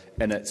withdrawn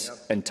in its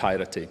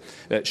entirety.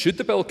 Should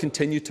the bill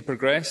continue to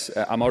progress,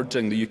 I'm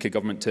urging the UK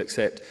Government to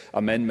accept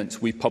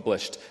amendments we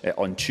published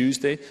on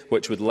Tuesday,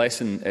 which would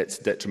lessen its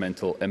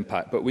detrimental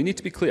impact. But we need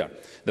to be clear.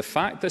 The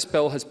fact this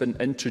bill has been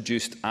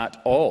introduced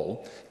at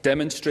all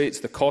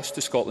demonstrates the cost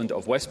to Scotland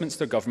of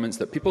Westminster governments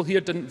that people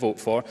here didn't vote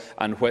for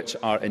and which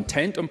are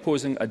intent on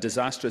imposing a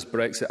disastrous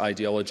Brexit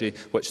ideology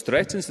which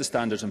threatens the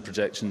standards and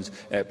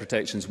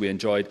protections we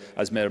enjoyed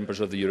as members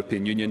of the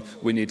European Union.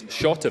 We need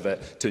shot of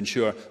it to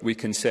ensure we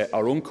can set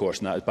our own course,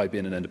 and that is by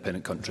being an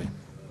independent country.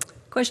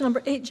 Question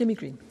number 8, Jimmy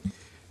Green.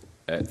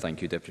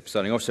 Thank you, Deputy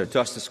Presiding Officer. To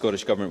ask the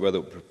Scottish Government whether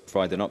it will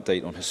provide an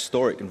update on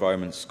Historic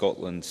Environment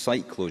Scotland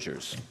site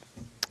closures.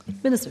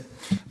 Minister.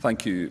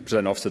 Thank you,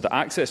 President Officer. The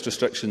access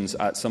restrictions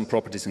at some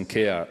properties in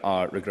care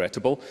are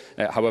regrettable.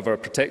 However,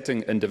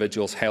 protecting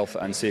individuals' health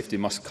and safety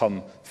must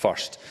come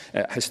first.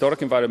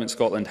 Historic Environment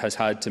Scotland has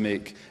had to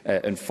make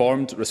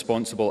informed,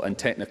 responsible and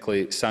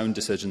technically sound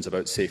decisions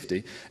about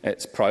safety.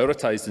 Its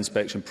prioritised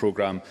inspection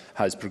programme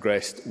has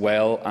progressed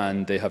well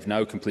and they have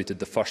now completed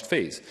the first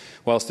phase.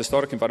 Whilst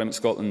Historic Environment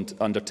Scotland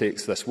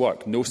undertakes this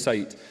work, no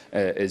site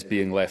is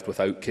being left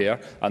without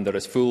care and there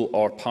is full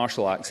or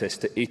partial access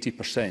to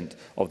 80%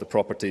 of the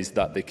properties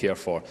that they care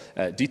for.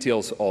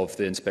 Details of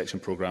the inspection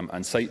programme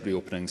and site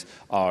reopenings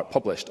are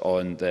published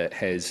on the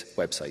HES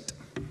website.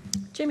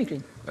 Jamie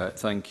Green.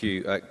 Thank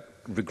you.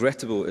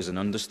 Regrettable is an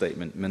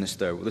understatement,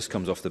 Minister. Well, this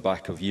comes off the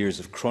back of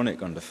years of chronic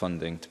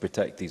underfunding to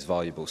protect these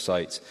valuable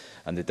sites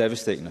and the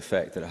devastating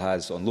effect that it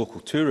has on local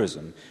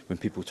tourism when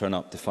people turn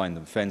up to find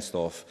them fenced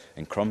off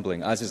and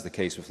crumbling, as is the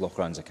case with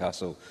Lochranza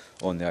Castle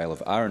on the Isle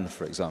of Arran,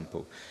 for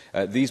example.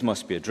 These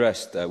must be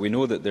addressed. We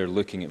know that they're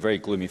looking at very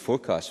gloomy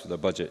forecasts for their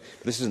budget.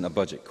 But this isn't a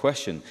budget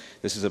question.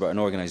 This is about an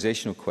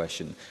organisational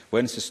question.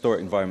 When is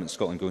Historic Environment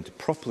Scotland going to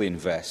properly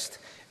invest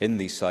in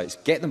these sites,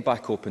 get them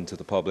back open to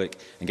the public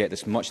and get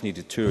this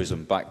much-needed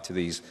tourism back to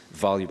these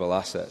valuable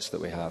assets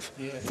that we have.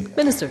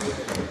 Minister.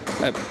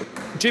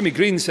 Jamie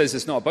Green says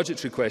it's not a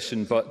budgetary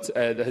question, but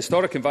the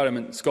Historic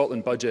Environment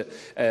Scotland budget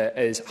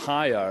is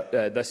higher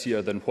this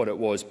year than what it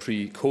was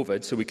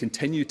pre-COVID, so we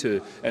continue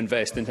to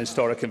invest in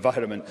Historic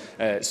Environment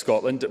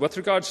Scotland. With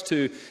regards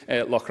to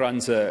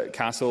Lochranza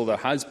Castle, there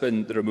has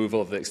been the removal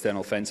of the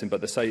external fencing,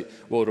 but the site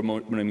will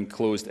remain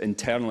closed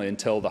internally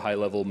until the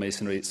high-level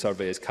masonry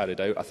survey is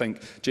carried out. I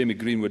think Jamie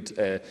Green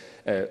would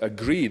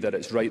agree that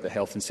it's right that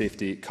health and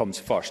safety comes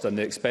first, and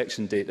the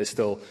inspection date is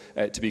still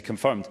to be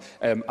confirmed.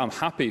 I'm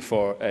happy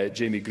for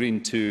Jamie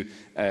Green to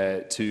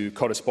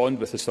correspond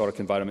with Historic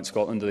Environment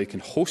Scotland. They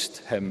can host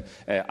him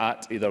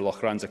at either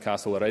Lochranza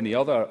Castle or any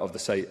other of the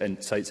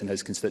sites in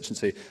his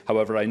constituency.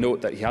 However, I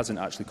note that he hasn't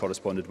actually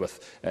corresponded with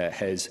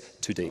his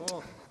to date.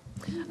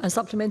 A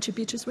supplementary,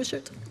 Beatrice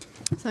Wishart.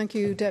 Thank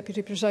you,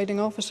 Deputy Presiding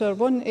Officer.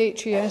 One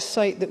HES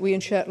site that we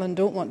in Shetland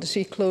don't want to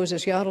see close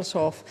is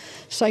Jarlshof,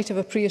 site of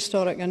a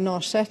prehistoric and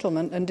Norse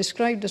settlement and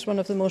described as one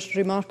of the most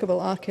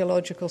remarkable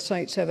archaeological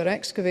sites ever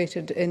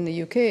excavated in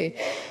the UK.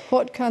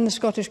 What can the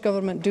Scottish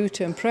Government do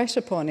to impress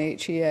upon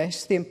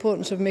HES the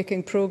importance of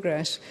making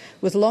progress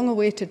with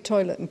long-awaited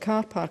toilet and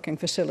car parking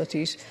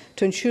facilities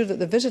to ensure that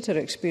the visitor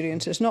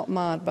experience is not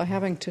marred by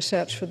having to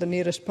search for the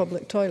nearest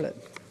public toilet?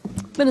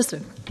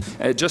 Minister.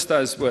 Just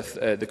as with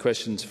the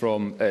questions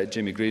from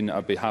Jamie Green,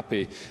 I'd be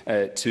happy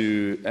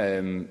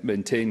to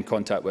maintain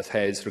contact with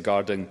HES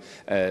regarding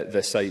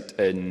the site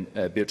in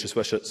Beatrice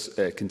Wishart's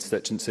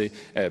constituency.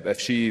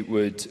 If she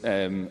would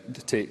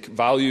take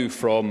value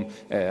from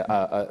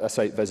a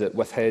site visit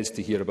with HES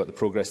to hear about the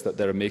progress that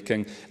they're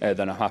making,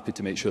 then I'm happy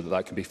to make sure that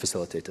that can be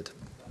facilitated.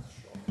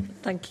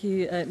 Thank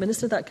you,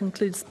 Minister. That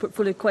concludes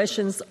portfolio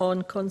questions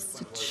on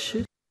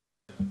constitution.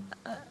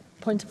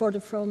 Point of order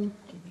from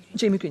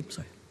Jamie Green.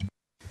 Sorry.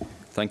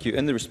 Thank you.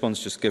 In the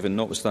response just given,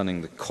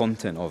 notwithstanding the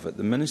content of it,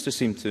 the Minister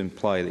seemed to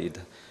imply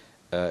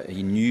that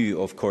he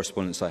knew of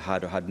correspondence I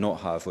had or had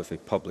not have with a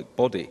public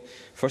body.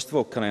 First of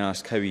all, can I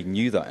ask how he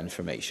knew that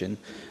information?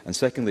 And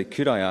secondly,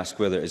 could I ask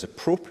whether it is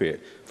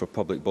appropriate for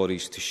public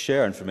bodies to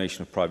share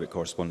information of private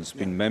correspondence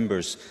between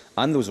members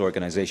and those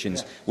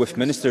organisations with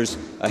ministers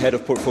ahead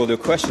of portfolio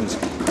questions?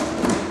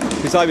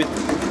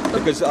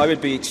 Because I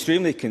would be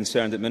extremely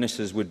concerned that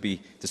ministers would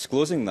be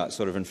disclosing that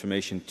sort of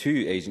information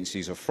to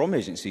agencies or from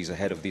agencies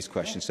ahead of these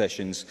question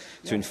sessions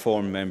to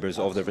inform members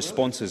of their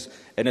responses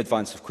in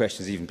advance of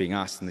questions even being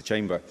asked in the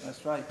chamber.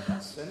 That's right.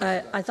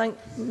 I thank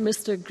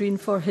Mr Green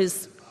for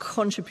his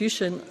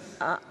contribution.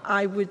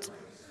 I'm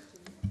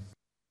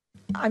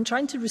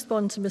trying to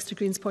respond to Mr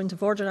Green's point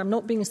of order. I'm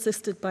not being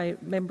assisted by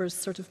members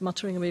sort of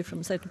muttering away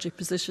from secretary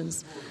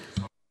positions.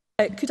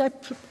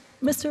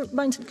 Mr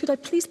Mountain, could I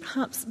please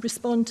perhaps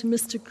respond to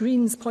Mr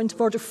Green's point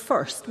of order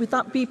first? Would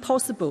that be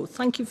possible?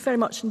 Thank you very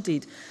much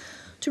indeed.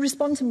 To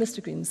respond to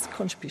Mr Green's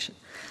contribution,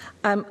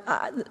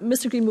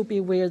 Mr Green will be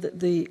aware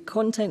that the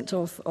content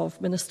of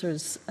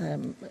ministers'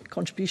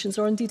 contributions,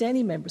 or indeed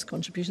any member's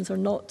contributions, are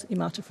not a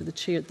matter for the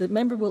chair. The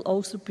member will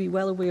also be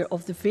well aware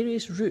of the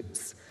various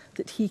routes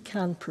that he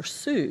can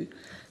pursue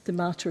the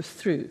matter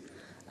through.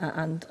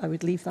 And I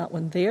would leave that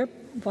one there,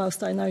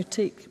 whilst I now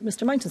take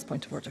Mr Mountain's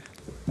point of order.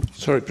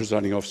 Sorry,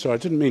 Presiding Officer, I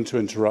didn't mean to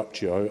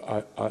interrupt you.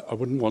 I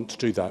wouldn't want to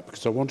do that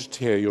because I wanted to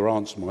hear your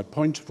answer. My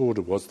point of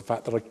order was the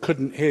fact that I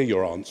couldn't hear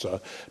your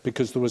answer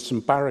because there was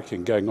some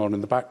barracking going on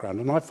in the background.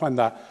 And I find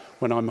that,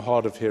 when I'm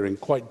hard of hearing,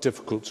 quite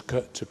difficult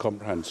to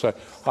comprehend. So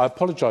I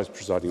apologise,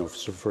 Presiding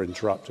Officer, for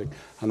interrupting,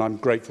 and I'm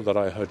grateful that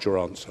I heard your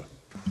answer.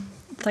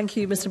 Thank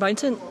you, Mr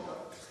Mountain.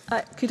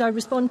 Could I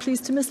respond,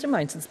 please, to Mr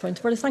Mountain's point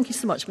of order? Thank you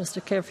so much,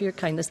 Mr Kerr, for your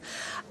kindness.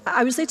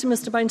 I would say to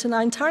Mr Mountain,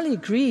 I entirely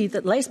agree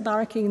that less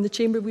barracking in the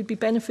chamber would be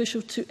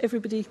beneficial to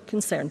everybody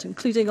concerned,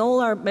 including all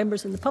our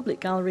members in the public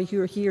gallery who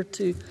are here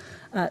to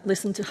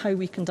listen to how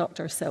we conduct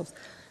ourselves.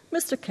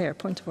 Mr Kerr,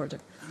 point of order.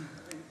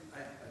 I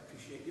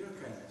appreciate your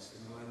kindness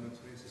in allowing me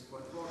to raise this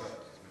point of order.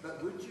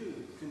 But would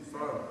you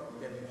confirm,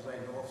 Deputy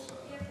Presiding Officer,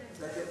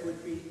 that it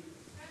would be...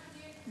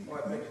 Oh,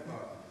 I beg your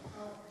pardon.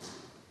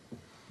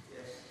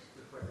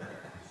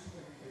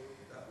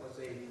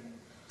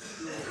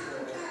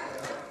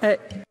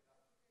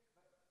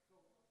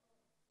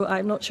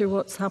 I'm not sure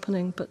what's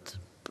happening, but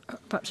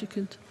perhaps you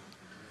could...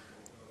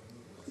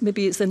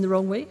 Maybe it's in the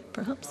wrong way,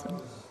 perhaps.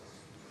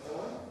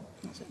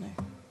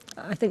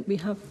 I think we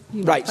have...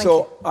 Right,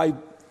 so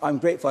I'm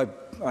grateful.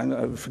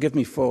 Forgive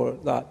me for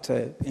that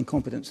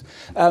incompetence.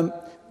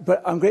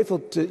 But I'm grateful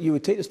that you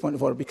would take this point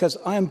of order because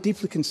I am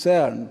deeply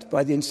concerned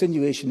by the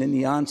insinuation in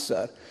the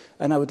answer,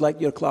 and I would like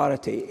your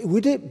clarity.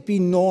 Would it be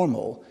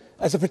normal,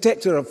 as a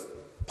protector of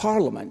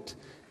Parliament,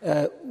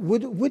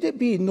 would it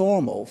be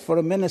normal for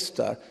a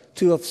minister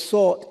to have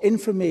sought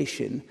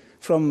information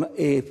from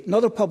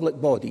another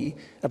public body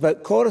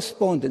about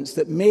correspondence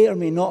that may or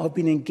may not have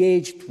been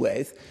engaged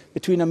with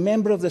between a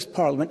member of this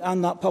Parliament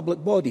and that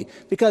public body?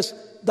 Because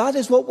that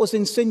is what was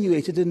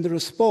insinuated in the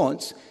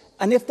response,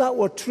 and if that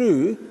were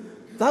true,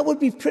 that would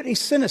be pretty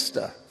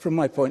sinister from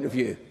my point of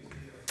view.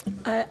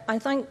 I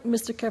thank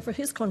Mr Kerr for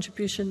his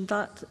contribution.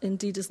 That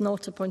indeed is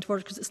not a point of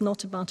order because it's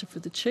not a matter for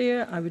the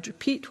Chair. I would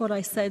repeat what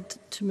I said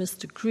to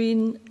Mr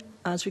Green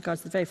as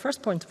regards the very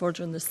first point of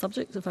order on this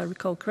subject, if I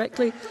recall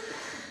correctly,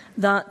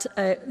 that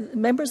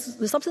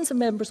the substance of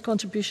members'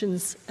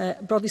 contributions,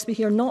 broadly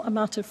speaking, are not a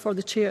matter for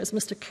the Chair, as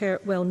Mr Kerr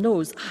well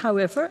knows.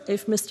 However,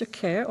 if Mr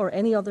Kerr or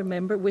any other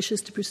member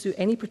wishes to pursue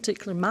any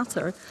particular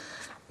matter,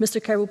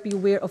 Mr Kerr will be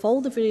aware of all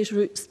the various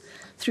routes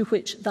through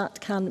which that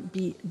can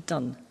be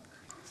done.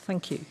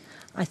 Thank you.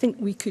 I think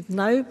we could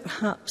now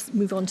perhaps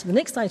move on to the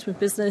next item of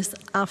business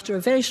after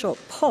a very short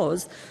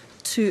pause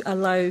to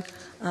allow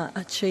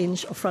a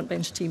change of front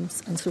bench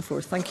teams and so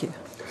forth. Thank you.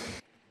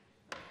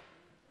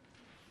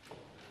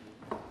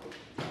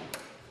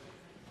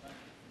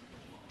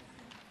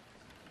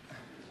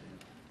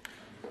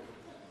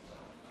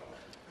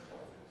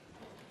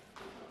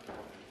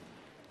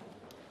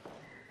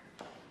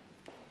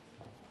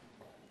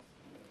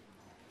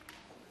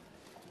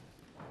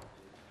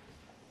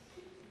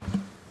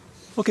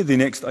 Okay, the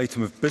next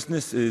item of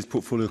business is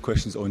portfolio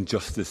questions on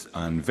justice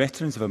and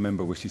veterans. If a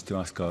member wishes to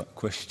ask a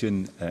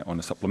question on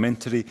a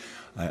supplementary,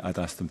 I'd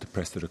ask them to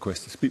press the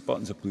request to speak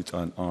buttons of blue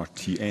and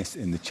RTS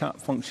in the chat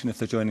function if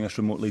they're joining us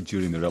remotely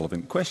during the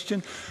relevant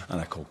question.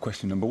 And I call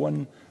question number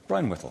 1,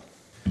 Brian Whittle.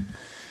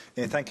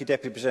 Thank you,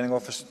 Deputy Presiding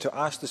Officer. To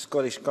ask the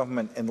Scottish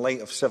Government, in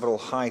light of several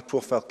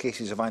high-profile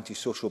cases of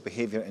antisocial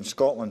behaviour in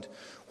Scotland,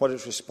 what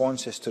its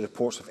response is to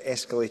reports of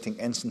escalating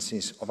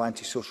instances of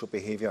antisocial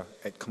behaviour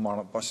at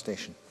Kilmarnock bus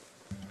station.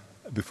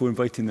 Before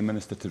inviting the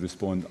Minister to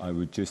respond, I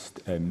would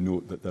just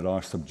note that there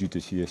are sub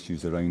judice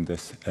issues around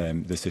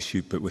this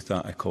issue, but with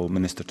that I call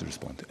Minister to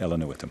respond.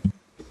 Eleanor Whittam.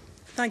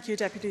 Thank you,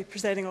 Deputy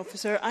Presiding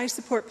Officer. I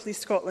support Police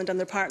Scotland and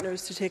their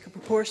partners to take a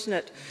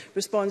proportionate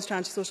response to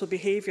antisocial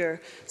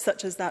behaviour,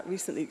 such as that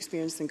recently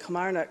experienced in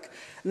Kilmarnock.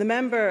 The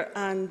member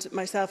and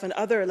myself and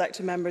other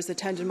elected members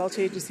attended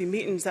multi-agency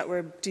meetings that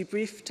were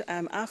debriefed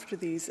after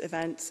these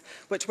events,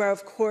 which were,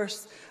 of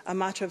course, a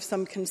matter of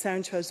some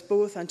concern to us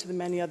both and to the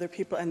many other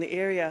people in the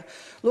area.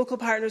 Local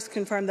partners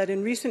confirmed that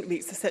in recent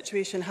weeks the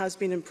situation has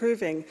been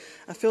improving,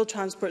 a full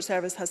transport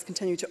service has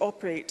continued to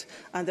operate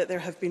and that there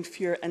have been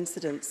fewer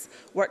incidents.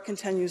 Work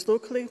continues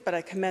locally, but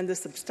I commend the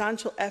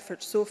substantial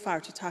effort so far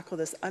to tackle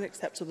this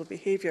unacceptable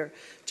behaviour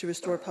to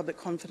restore public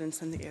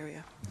confidence in the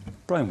area.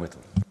 Brian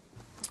Whittle.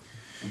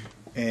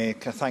 Can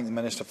I thank the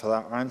Minister for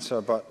that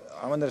answer, but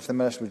I wonder if the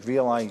Minister would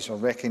realise or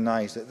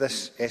recognise that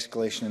this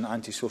escalation in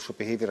antisocial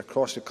behaviour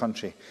across the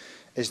country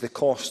is the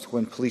cost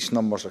when police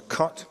numbers are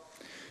cut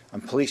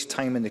and police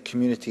time in the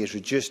community is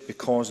reduced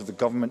because of the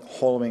government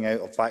hollowing out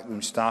of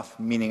backroom staff,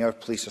 meaning our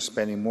police are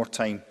spending more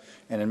time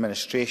in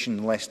administration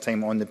and less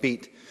time on the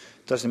beat.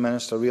 Does the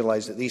Minister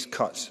realise that these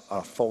cuts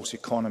are a false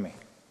economy?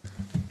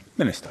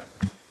 Minister.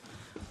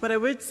 What I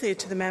would say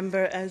to the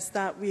member is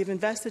that we have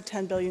invested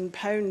 £10 billion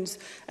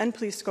in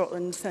Police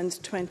Scotland since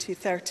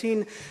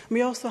 2013.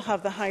 We also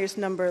have the highest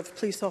number of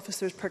police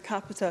officers per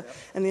capita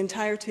in the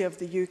entirety of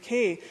the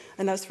UK.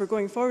 And as for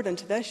going forward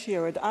into this year,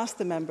 I would ask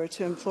the member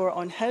to implore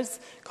on his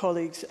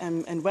colleagues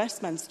in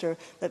Westminster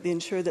that they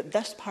ensure that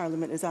this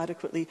Parliament is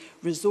adequately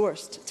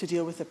resourced to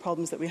deal with the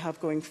problems that we have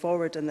going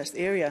forward in this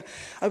area.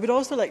 I would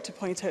also like to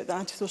point out that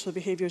antisocial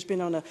behaviour has been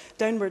on a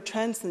downward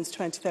trend since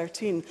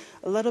 2013,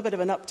 a little bit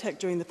of an uptick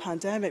during the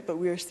pandemic, but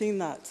we are seeing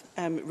that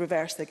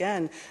reverse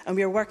again. And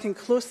we are working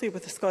closely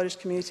with the Scottish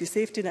Community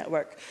Safety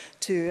Network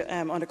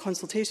on a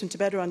consultation to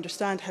better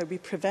understand how we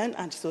prevent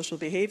antisocial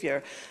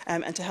behaviour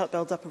and to help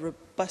build up a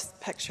robust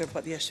picture of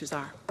what the issues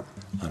are.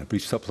 And a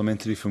brief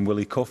supplementary from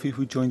Willie Coffey,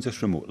 who joins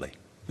us remotely.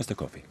 Mr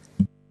Coffey.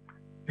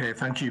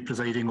 Thank you,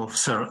 Presiding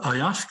Officer. I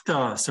asked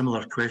a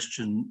similar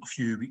question a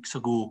few weeks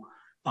ago,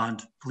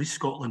 and Police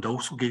Scotland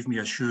also gave me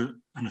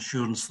an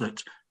assurance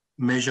that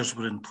measures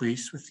were in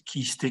place with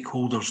key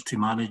stakeholders to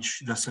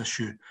manage this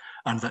issue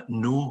and that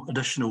no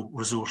additional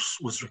resource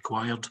was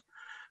required.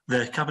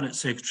 The Cabinet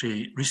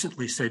Secretary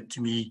recently said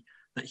to me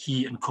that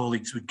he and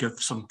colleagues would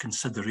give some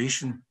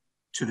consideration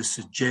to the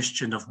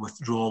suggestion of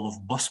withdrawal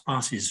of bus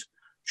passes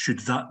should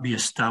that be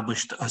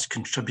established as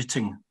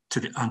contributing to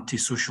the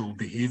antisocial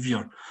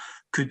behaviour.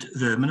 Could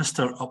the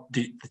Minister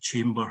update the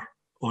Chamber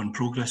on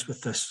progress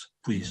with this,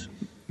 please?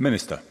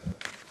 Minister.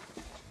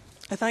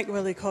 I thank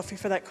Willie Coffey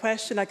for that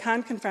question. I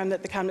can confirm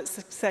that the Cabinet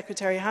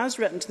Secretary has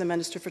written to the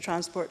Minister for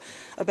Transport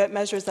about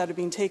measures that are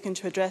being taken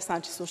to address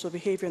antisocial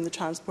behaviour in the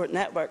transport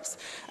networks,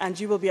 and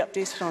you will be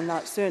updated on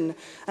that soon.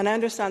 And I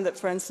understand that,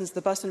 for instance,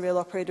 the bus and rail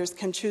operators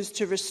can choose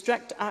to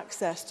restrict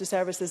access to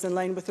services in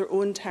line with their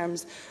own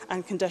terms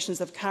and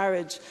conditions of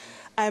carriage.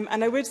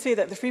 And I would say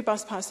that the free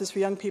bus passes for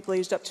young people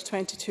aged up to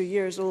 22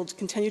 years old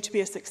continue to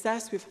be a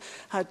success. We've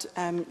had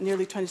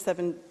nearly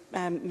 27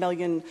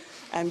 million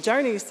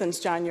journeys since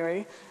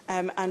January,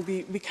 and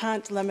we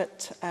can't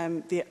limit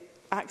the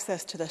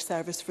access to this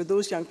service for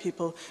those young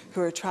people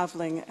who are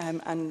travelling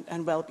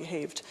and well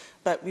behaved.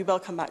 But we will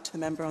come back to the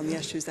member on the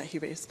issues that he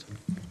raised.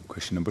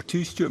 Question number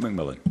 2, Stuart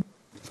McMillan.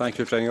 Thank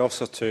you, Presiding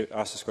Officer. To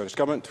ask the Scottish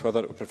Government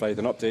whether it will provide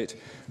an update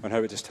on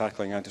how it is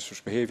tackling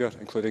antisocial behaviour,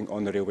 including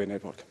on the railway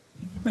network.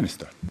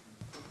 Minister.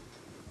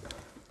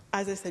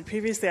 As I said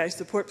previously, I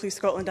support Police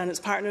Scotland and its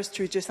partners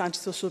to reduce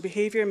antisocial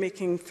behaviour,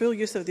 making full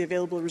use of the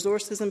available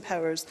resources and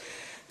powers.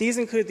 These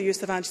include the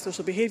use of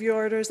antisocial behaviour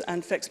orders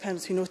and fixed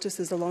penalty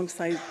notices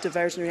alongside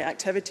diversionary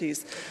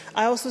activities.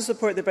 I also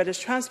support the British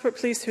Transport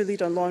Police, who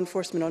lead on law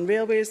enforcement on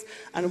railways,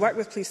 and work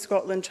with Police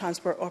Scotland,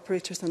 transport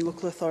operators and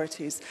local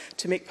authorities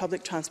to make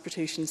public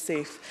transportation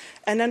safe.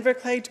 In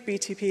Inverclyde,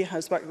 BTP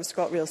has worked with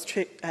ScotRail's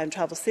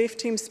travel safe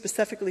teams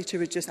specifically to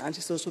reduce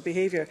antisocial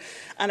behaviour,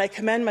 and I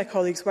commend my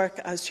colleagues' work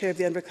as chair of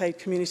the Inverclyde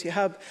Community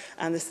Hub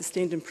and the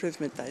sustained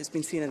improvement that has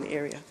been seen in the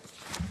area.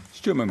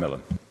 Stuart McMillan.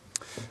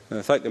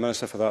 I thank the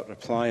Minister for that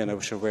reply, and I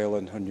wish her well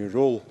in her new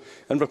role.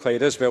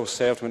 Inverclyde is well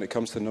served when it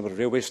comes to the number of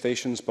railway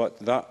stations, but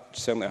that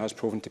certainly has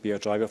proven to be a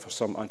driver for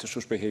some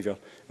antisocial behaviour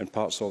in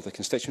parts of the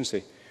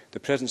constituency. The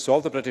presence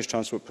of the British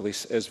Transport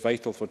Police is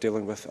vital for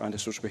dealing with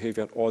antisocial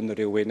behaviour on the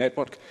railway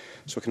network.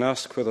 So can I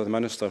ask whether the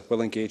Minister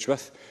will engage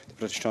with the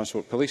British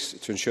Transport Police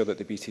to ensure that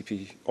the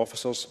BTP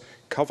officers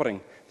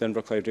covering the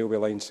Inverclyde railway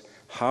lines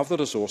have the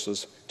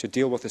resources to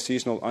deal with the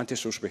seasonal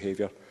antisocial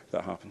behaviour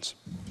that happens?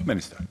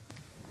 Minister.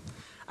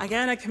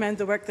 Again, I commend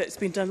the work that has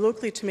been done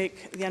locally to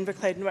make the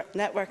Inverclyde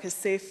network as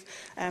safe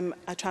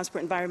a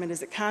transport environment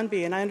as it can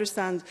be. And I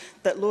understand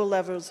that low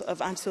levels of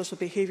antisocial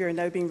behaviour are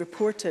now being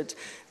reported.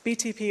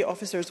 BTP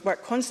officers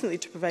work constantly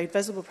to provide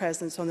visible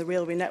presence on the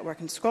railway network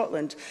in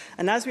Scotland.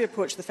 And as we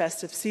approach the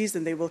festive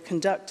season, they will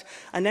conduct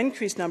an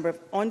increased number of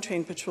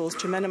on-train patrols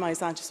to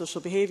minimise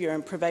antisocial behaviour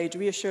and provide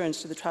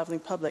reassurance to the travelling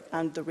public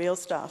and the rail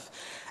staff.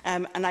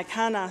 And I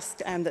can ask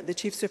that the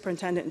Chief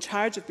Superintendent in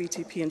charge of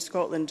BTP in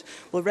Scotland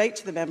will write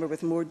to the member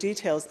with more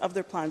details of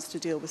their plans to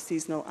deal with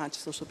seasonal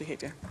antisocial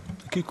behaviour.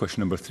 Okay,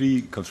 question number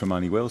 3 comes from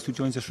Annie Wells, who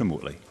joins us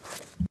remotely.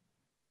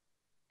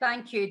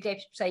 Thank you,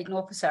 Deputy Presiding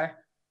Officer.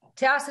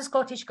 To ask the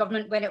Scottish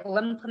Government when it will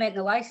implement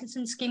the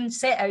licensing scheme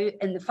set out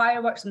in the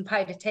Fireworks and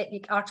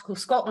Pyrotechnic Article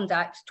Scotland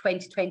Act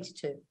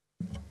 2022.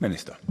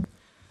 Minister.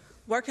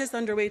 Work is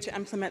underway to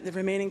implement the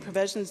remaining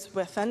provisions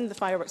within the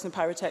Fireworks and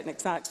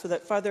Pyrotechnics Act so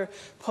that further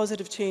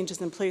positive change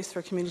is in place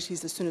for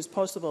communities as soon as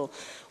possible.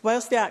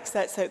 Whilst the Act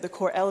sets out the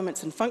core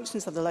elements and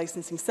functions of the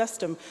licensing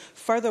system,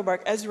 further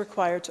work is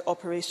required to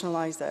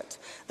operationalise it.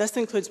 This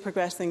includes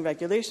progressing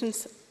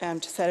regulations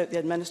to set out the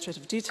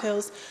administrative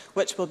details,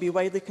 which will be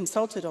widely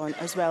consulted on,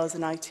 as well as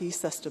an IT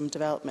system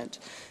development.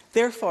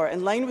 Therefore,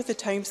 in line with the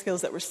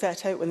timescales that were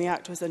set out when the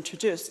Act was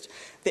introduced,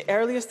 the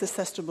earliest the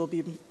system will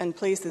be in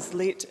place is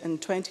late in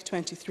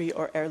 2023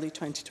 or early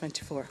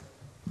 2024.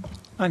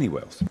 Annie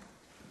Wells.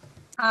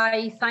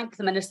 I thank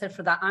the Minister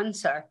for that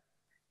answer.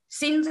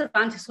 Scenes of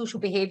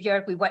antisocial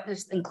behaviour we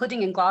witnessed,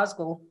 including in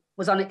Glasgow,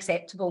 was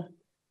unacceptable.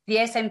 The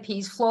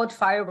SNP's flawed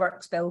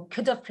fireworks bill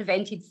could have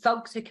prevented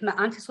thugs who commit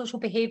antisocial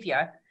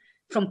behaviour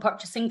from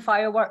purchasing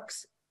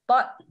fireworks,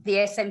 but the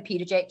SNP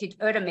rejected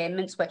our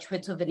amendments which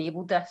would have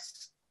enabled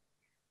this.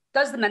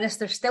 Does the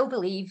Minister still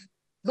believe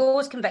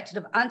those convicted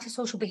of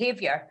antisocial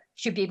behaviour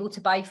should be able to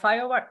buy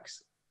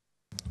fireworks?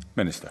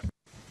 Minister.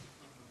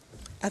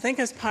 I think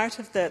as part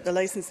of the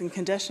licensing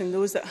condition,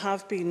 those that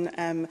have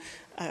been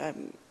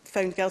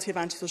found guilty of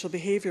antisocial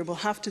behaviour will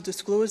have to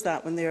disclose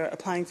that when they are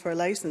applying for a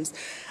licence.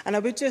 And I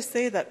would just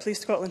say that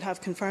Police Scotland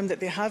have confirmed that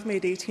they have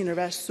made 18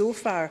 arrests so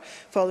far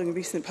following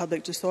recent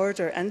public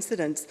disorder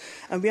incidents.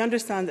 And we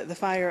understand that the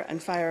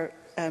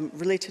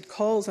fire-related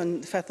calls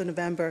on the 5th of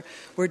November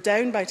were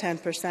down by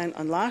 10%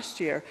 on last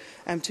year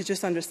to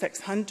just under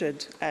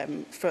 600,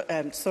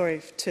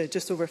 to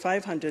just over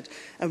 500.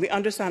 And we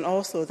understand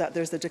also that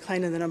there's a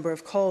decline in the number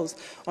of calls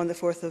on the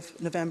 4th of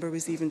November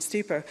was even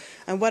steeper.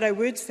 And what I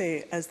would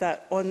say is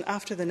that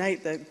after the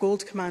night, the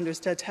Gold Commanders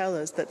did tell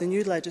us that the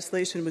new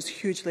legislation was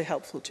hugely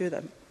helpful to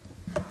them.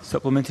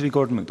 Supplementary,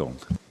 Gordon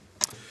MacDonald.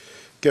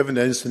 Given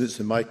the incidents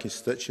in my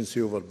constituency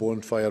over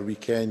Bonfire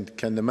weekend,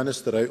 can the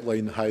Minister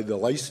outline how the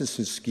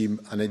licensing scheme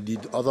and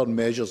indeed other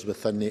measures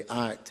within the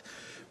Act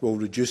will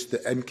reduce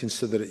the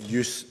inconsiderate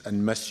use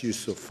and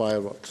misuse of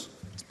fireworks?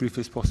 As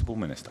briefly as possible,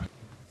 Minister.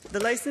 The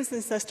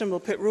licensing system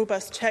will put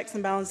robust checks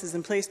and balances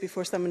in place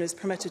before someone is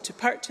permitted to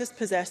purchase,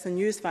 possess and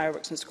use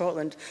fireworks in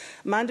Scotland.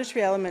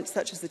 Mandatory elements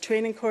such as the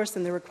training course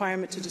and the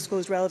requirement to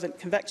disclose relevant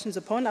convictions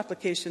upon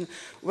application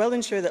will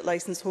ensure that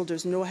licence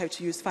holders know how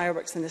to use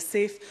fireworks in a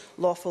safe,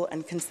 lawful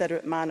and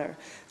considerate manner.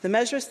 The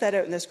measures set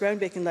out in this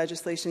groundbreaking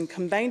legislation,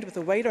 combined with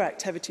the wider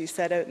activities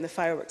set out in the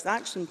Fireworks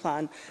Action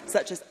Plan,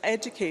 such as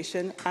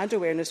education and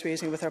awareness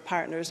raising with our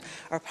partners,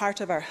 are part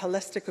of our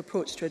holistic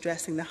approach to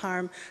addressing the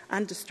harm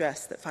and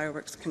distress that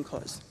fireworks can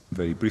cause.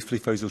 Very briefly,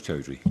 Faisal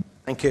Chowdhury.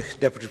 Thank you,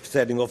 Deputy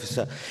Presiding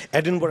Officer.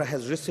 Edinburgh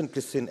has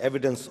recently seen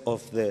evidence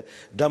of the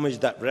damage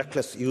that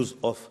reckless use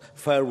of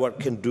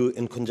fireworks can do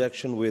in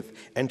conjunction with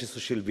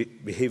antisocial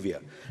behaviour.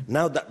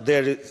 Now that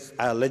there is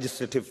a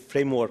legislative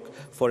framework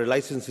for a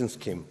licensing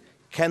scheme,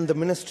 can the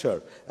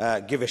Minister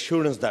give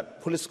assurance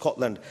that Police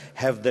Scotland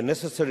have the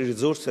necessary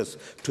resources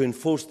to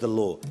enforce the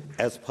law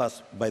as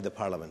passed by the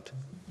Parliament?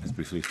 As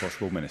briefly as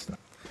possible, Minister.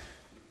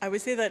 I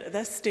would say that at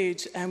this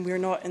stage we're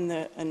not in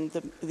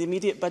the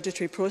immediate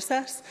budgetary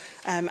process,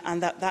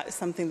 and that is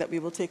something that we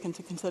will take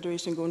into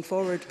consideration going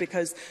forward,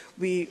 because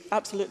we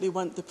absolutely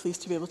want the police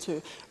to be able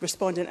to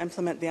respond and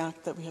implement the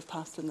Act that we have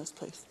passed in this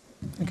place.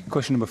 Okay.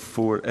 Question number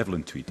 4,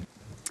 Evelyn Tweed.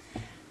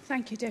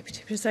 Thank you,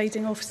 Deputy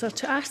Presiding Officer.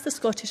 To ask the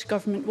Scottish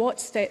Government what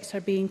steps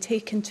are being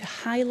taken to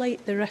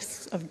highlight the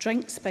risks of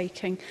drink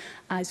spiking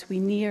as we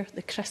near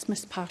the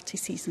Christmas party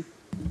season.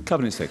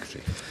 Cabinet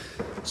Secretary.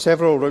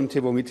 Several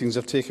roundtable meetings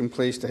have taken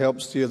place to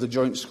help steer the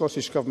joint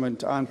Scottish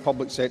Government and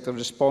public sector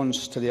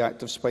response to the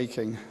act of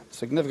spiking.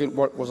 Significant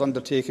work was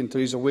undertaken to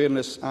raise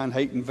awareness and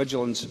heighten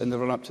vigilance in the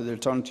run-up to the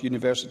return to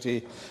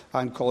university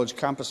and college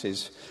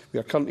campuses. We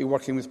are currently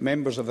working with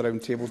members of the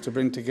roundtable to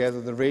bring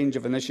together the range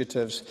of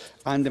initiatives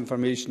and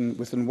information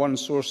within one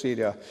source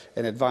area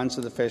in advance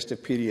of the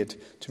festive period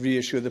to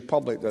reassure the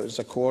public that there is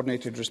a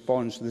coordinated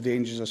response to the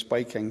dangers of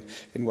spiking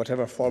in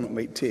whatever form it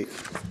might take.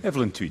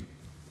 Evelyn Tweed.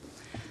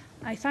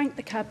 I thank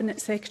the Cabinet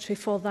Secretary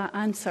for that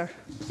answer.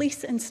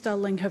 Police in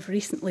Stirling have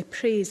recently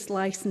praised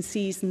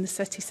licensees in the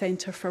city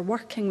centre for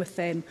working with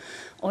them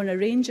on a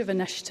range of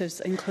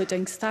initiatives,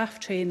 including staff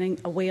training,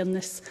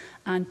 awareness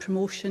and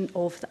promotion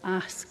of the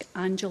Ask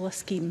Angela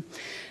scheme.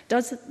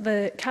 Does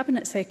the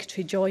Cabinet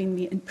Secretary join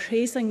me in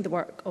praising the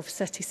work of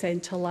city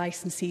centre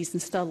licensees in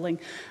Stirling,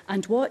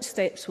 and what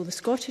steps will the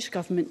Scottish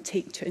Government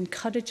take to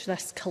encourage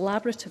this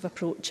collaborative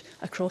approach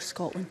across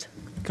Scotland?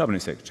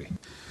 Cabinet Secretary.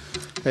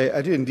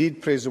 I do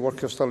indeed praise the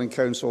work of Stirling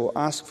Council.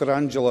 Ask for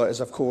Angela is,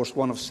 of course,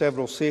 one of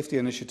several safety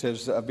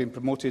initiatives that have been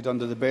promoted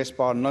under the Best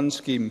Bar None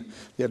scheme,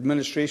 the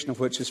administration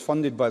of which is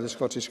funded by the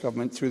Scottish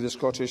Government through the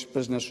Scottish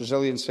Business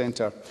Resilience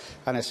Centre.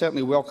 And I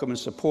certainly welcome and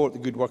support the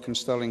good work in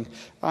Stirling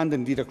and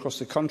indeed across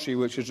the country,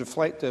 which is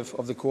reflective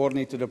of the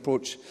coordinated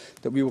approach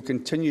that we will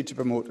continue to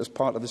promote as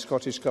part of the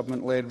Scottish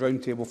Government-led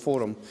Roundtable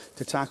Forum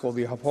to tackle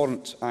the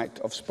abhorrent act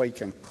of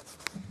spiking.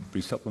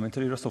 Brief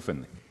supplementary, Russell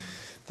Finlay.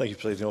 Thank you,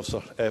 Presiding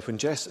Officer. When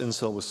Jess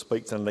Insall was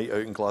spiked on a night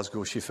out in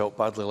Glasgow, she felt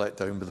badly let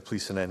down by the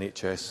police and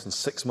NHS, and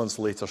 6 months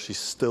later she's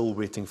still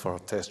waiting for her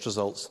test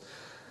results.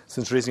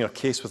 Since raising her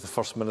case with the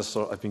First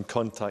Minister, I've been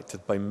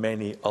contacted by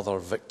many other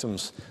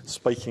victims.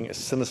 Spiking is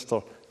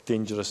sinister,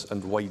 dangerous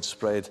and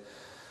widespread.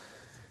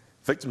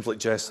 Victims like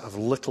Jess have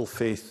little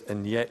faith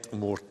in yet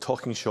more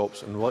talking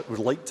shops and would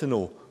like to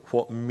know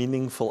what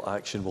meaningful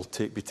action will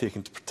be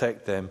taken to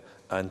protect them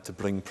and to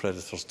bring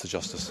predators to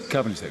justice.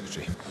 Cabinet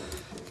Secretary.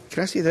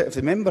 Can I say that if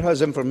the member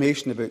has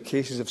information about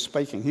cases of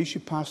spiking, he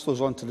should pass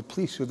those on to the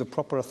police with the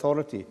proper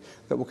authority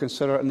that will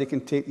consider it and they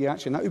can take the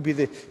action. That would be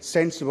the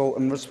sensible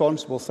and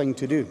responsible thing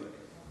to do.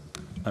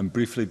 And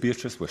briefly,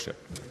 Beatrice Wishart.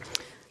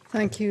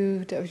 Thank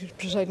you, Deputy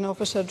Presiding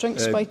Officer. Drink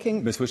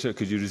spiking. Ms Wishart,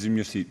 could you resume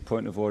your seat?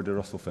 Point of order,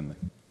 Russell Finlay.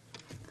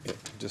 Yeah,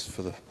 just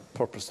for the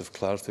purpose of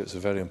clarity, it's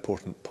a very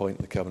important point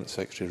the Cabinet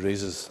Secretary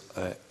raises.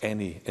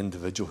 Any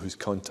individual who's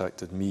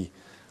contacted me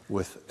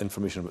with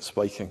information about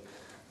spiking,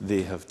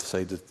 they have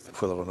decided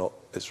whether or not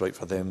it's right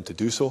for them to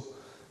do so,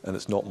 and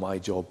it's not my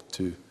job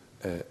to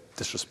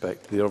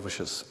disrespect their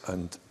wishes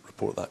and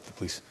report that to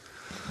police.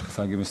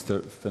 Thank you,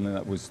 Mr Finlay.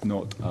 That was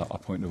not a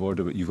point of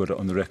order, but you've got it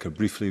on the record.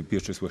 Briefly,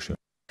 Beatrice Wishart.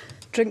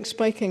 Drink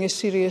spiking is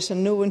serious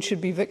and no one should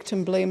be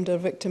victim blamed or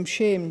victim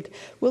shamed.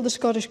 Will the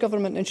Scottish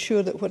Government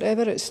ensure that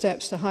whatever it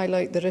steps to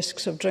highlight the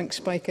risks of drink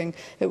spiking,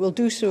 it will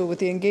do so with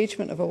the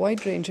engagement of a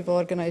wide range of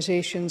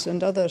organisations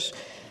and others,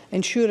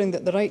 ensuring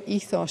that the right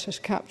ethos is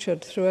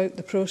captured throughout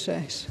the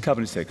process?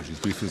 Cabinet Secretary, as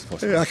briefly as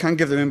possible. I can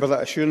give the member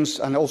that assurance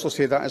and also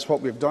say that is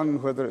what we've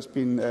done, whether it's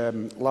been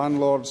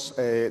landlords,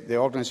 the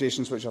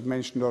organisations which I've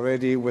mentioned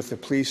already, with the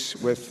police,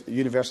 with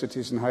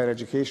universities and higher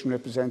education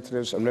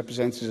representatives and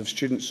representatives of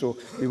students. So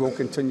we will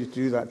continue to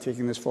do that,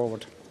 taking this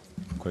forward.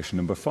 Question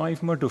number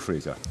 5, Murdo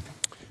Fraser.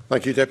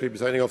 Thank you, Deputy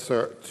Presiding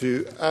Officer.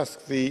 To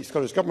ask the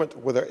Scottish Government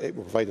whether it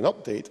will provide an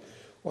update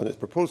on its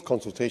proposed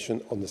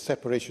consultation on the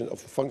separation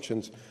of the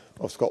functions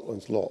of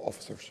Scotland's law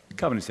officers.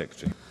 Cabinet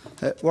Secretary.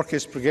 Work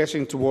is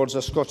progressing towards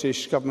a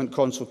Scottish Government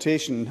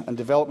consultation, and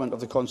development of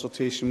the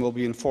consultation will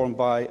be informed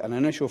by an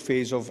initial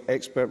phase of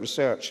expert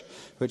research,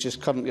 which is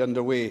currently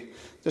underway.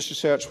 This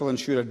research will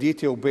ensure a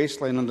detailed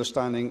baseline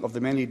understanding of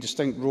the many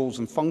distinct roles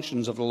and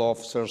functions of the law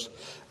officers,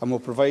 and will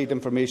provide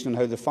information on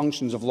how the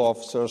functions of law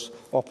officers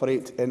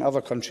operate in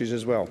other countries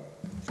as well.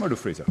 Murdo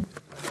Fraser.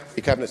 Thank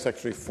you, Cabinet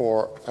Secretary,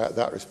 for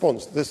that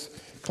response. This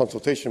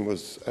consultation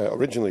was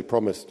originally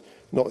promised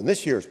not in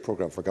this year's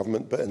programme for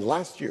government, but in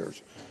last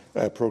year's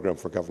programme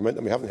for government,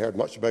 and we haven't heard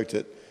much about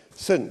it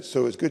since.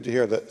 So it's good to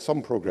hear that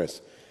some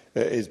progress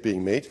is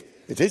being made.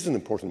 It is an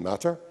important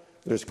matter.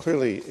 There is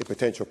clearly a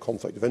potential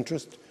conflict of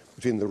interest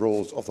between the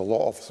roles of the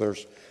law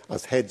officers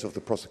as heads of the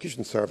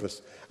prosecution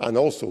service and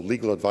also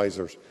legal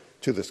advisers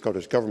to the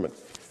Scottish Government.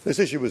 This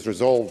issue was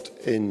resolved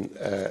in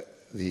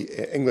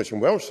the English and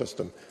Welsh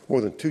system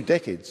more than 2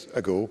 decades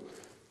ago.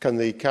 Can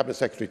the Cabinet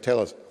Secretary tell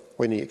us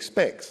when he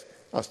expects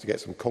us to get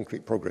some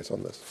concrete progress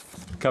on this.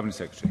 Cabinet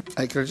Secretary.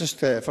 Can I just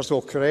first of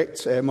all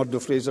correct Murdo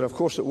Fraser? Of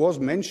course, it was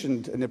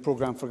mentioned in the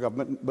programme for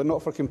government, but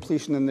not for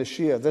completion in this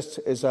year. This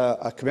is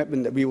a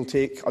commitment that we will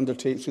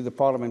undertake through the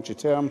parliamentary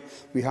term.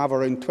 We have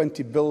around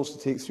 20 bills to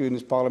take through in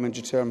this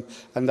parliamentary term,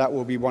 and that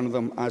will be one of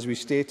them, as we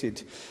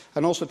stated.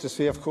 And also to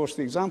say, of course,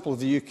 the example of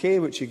the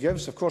UK, which he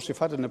gives, of course, we've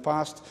had in the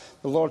past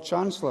the Lord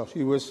Chancellor,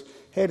 who was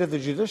head of the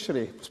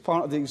judiciary, was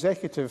part of the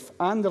executive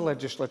and the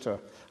legislature.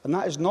 And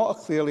that is not a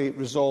clearly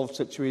resolved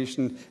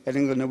situation in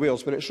England and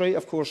Wales. But it's right,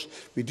 of course,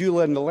 we do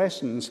learn the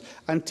lessons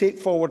and take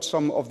forward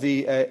some of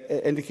the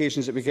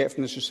indications that we get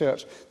from this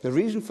research. The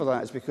reason for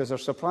that is because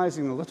there's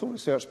surprisingly little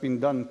research being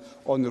done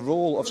on the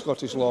role of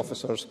Scottish law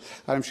officers.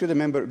 And I'm sure the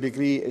member would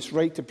agree it's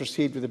right to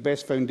proceed with the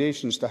best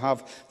foundations, to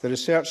have the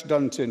research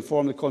done to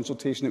inform the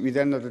consultation that we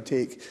then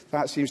undertake.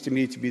 That seems to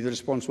me to be the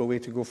responsible way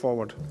to go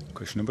forward.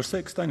 Question number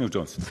 6, Daniel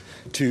Johnson.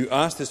 To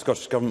ask the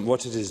Scottish Government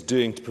what it is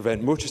doing to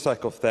prevent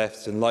motorcycle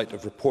thefts in light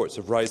of reports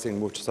of rising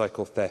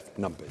motorcycle theft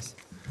numbers.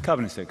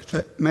 Cabinet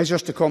Secretary.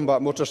 Measures to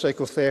combat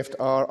motorcycle theft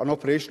are an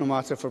operational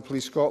matter for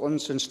Police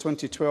Scotland. Since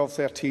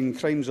 2012-13,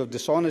 crimes of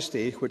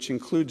dishonesty, which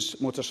includes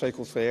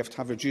motorcycle theft,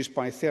 have reduced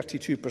by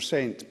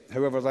 32%.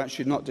 However, that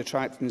should not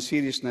detract from the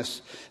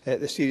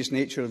serious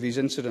nature of these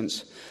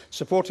incidents.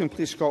 Supporting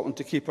Police Scotland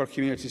to keep our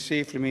community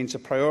safe remains a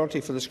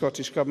priority for the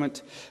Scottish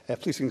Government.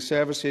 Policing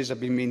services have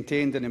been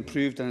maintained and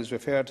improved, and as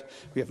we've heard,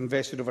 we have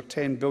invested over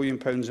 £10 billion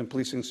in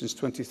policing since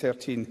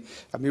 2013.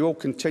 And we will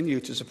continue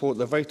to support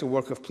the vital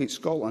work of Police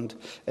Scotland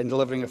in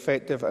delivering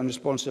effective and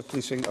responsive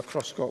policing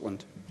across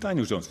Scotland.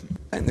 Daniel Johnson.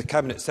 And the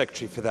Cabinet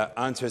Secretary for that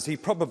answer. As he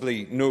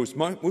probably knows,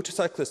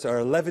 motorcyclists are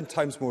 11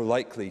 times more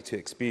likely to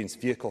experience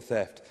vehicle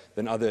theft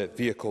than other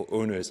vehicle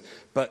owners,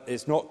 but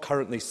it's not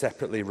currently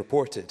separately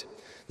reported.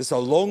 This is a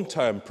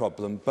long-term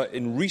problem, but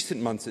in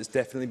recent months it's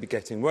definitely been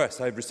getting worse.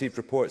 I've received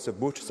reports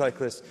of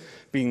motorcyclists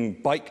being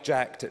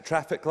bike-jacked at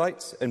traffic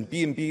lights and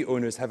B&B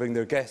owners having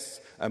their guests'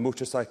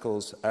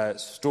 motorcycles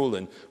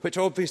stolen, which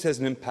obviously has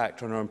an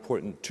impact on our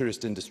important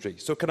tourist industry.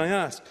 So can I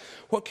ask,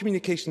 what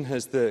communication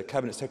has the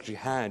Cabinet Secretary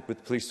had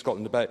with Police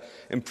Scotland about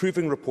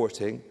improving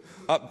reporting,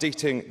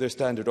 updating their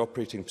standard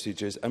operating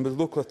procedures and with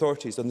local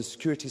authorities on the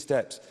security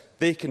steps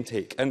they can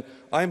take? And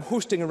I am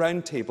hosting a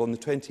roundtable on the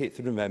 28th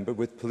of November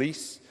with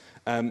police,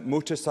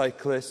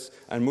 motorcyclists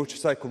and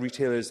motorcycle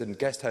retailers and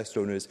guest house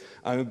owners.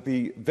 I would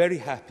be very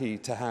happy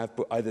to have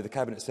either the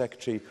Cabinet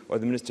Secretary or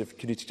the Minister for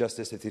Community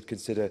Justice if they'd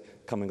consider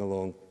coming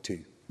along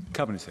too.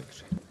 Cabinet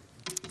Secretary.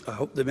 I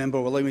hope the member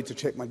will allow me to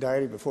check my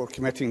diary before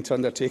committing to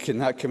undertaking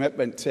that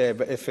commitment,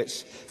 but if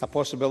it's a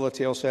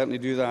possibility, I'll certainly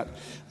do that.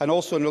 And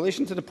also, in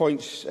relation to the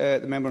points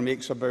the member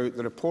makes about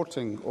the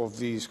reporting of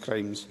these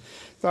crimes,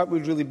 that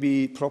would really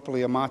be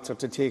properly a matter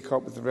to take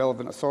up with the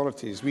relevant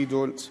authorities. We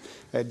don't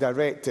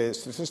direct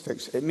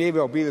statistics. It may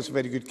well be there's a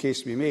very good case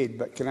to be made,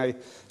 but can I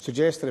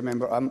suggest to the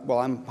member,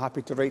 I'm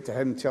happy to write to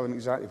him, tell him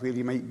exactly where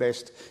he might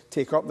best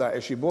take up that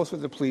issue, both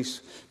with the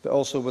police but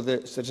also with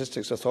the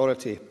Statistics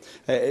Authority.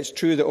 It's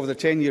true that over the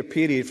 10-year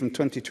period from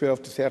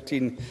 2012 to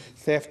 13,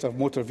 theft of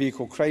motor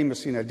vehicle crime has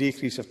seen a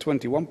decrease of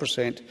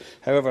 21%.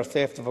 However,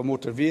 theft of a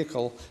motor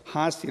vehicle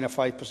has seen a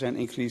 5%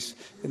 increase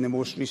in the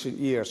most recent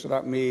year, so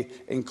that may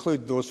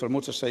include those for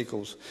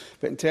motorcycles.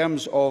 But in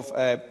terms of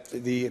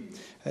the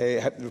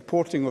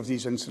reporting of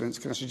these incidents,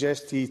 can I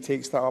suggest he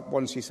takes that up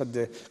once he's had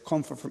the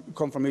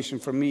confirmation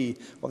from me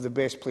of the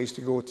best place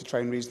to go to try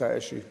and raise that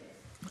issue?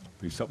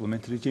 Brief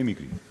supplementary, Jamie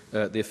Green.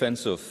 The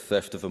offence of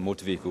theft of a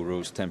motor vehicle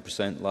rose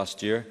 10%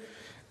 last year.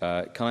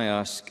 Can I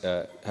ask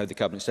how the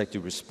Cabinet Secretary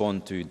will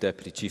respond to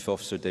Deputy Chief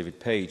Officer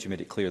David Page, who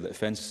made it clear that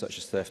offences such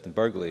as theft and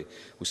burglary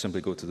will simply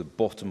go to the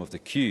bottom of the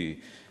queue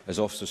as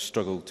officers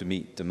struggle to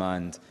meet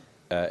demand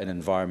in an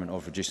environment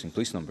of reducing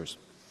police numbers?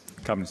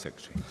 Cabinet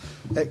Secretary.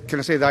 Can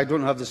I say that I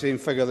don't have the same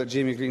figure that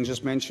Jamie Green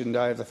just mentioned?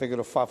 I have the figure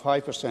of a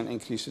 5%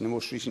 increase in the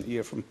most recent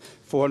year, from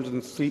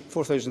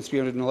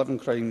 4,311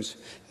 crimes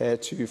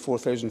to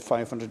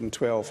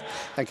 4,512.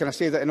 And can I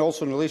say that, and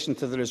also in relation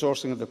to the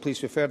resourcing of the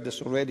police, we've heard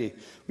this already,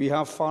 we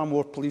have far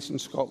more police in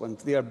Scotland.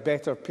 They are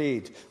better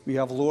paid. We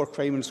have lower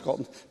crime in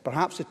Scotland.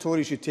 Perhaps the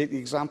Tories should take the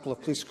example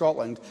of Police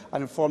Scotland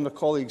and inform their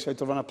colleagues how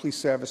to run a police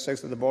service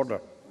south of the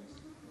border.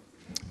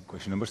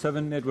 Question number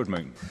 7, Edward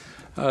Mountain.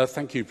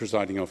 Thank you,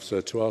 Presiding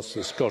Officer. To ask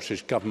the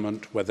Scottish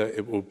Government whether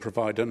it will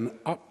provide an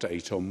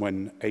update on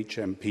when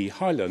HMP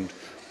Highland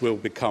will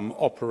become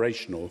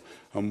operational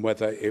and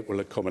whether it will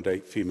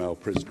accommodate female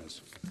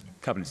prisoners.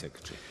 Cabinet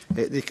Secretary.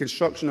 The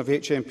construction of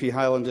HMP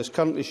Highland is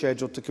currently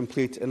scheduled to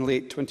complete in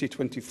late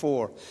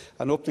 2024.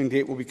 An opening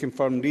date will be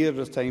confirmed near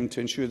the time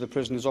to ensure the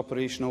prison is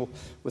operational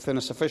within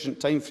a sufficient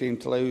timeframe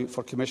to allow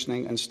for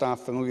commissioning and staff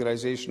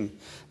familiarisation.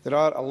 There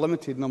are a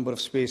limited number of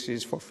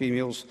spaces for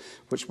females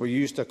which were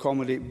used to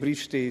accommodate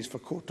brief stays for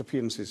court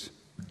appearances.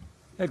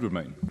 Edward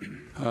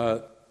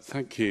Mountain.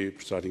 Thank you,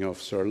 Presiding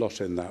Officer. A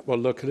lot in that. Well,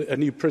 look, a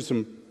new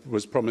prison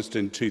was promised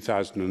in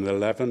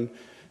 2011.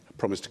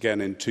 Promised again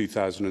in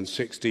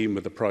 2016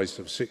 with a price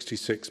of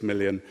 £66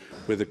 million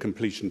with a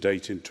completion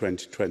date in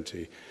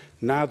 2020.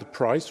 Now the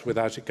price,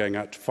 without it going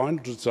out to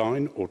final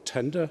design or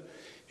tender,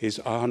 is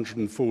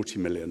 140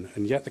 million,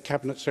 and yet the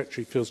Cabinet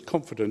Secretary feels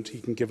confident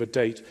he can give a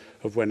date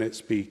of when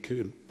it's be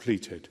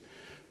completed.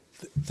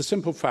 The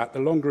simple fact, the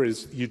longer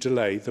you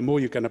delay, the more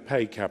you're going to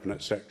pay,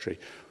 Cabinet Secretary.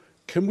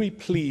 Can we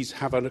please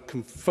have a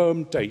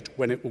confirmed date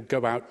when it will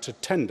go out to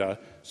tender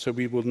so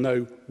we will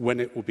know when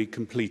it will be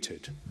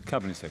completed?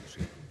 Cabinet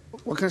Secretary.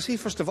 Well, can I say,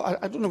 first of all,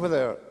 I don't know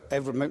whether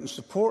Everett Mountain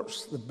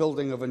supports the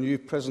building of a new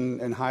prison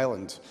in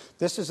Highland.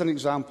 This is an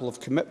example of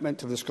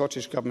commitment of the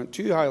Scottish Government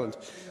to Highland.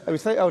 I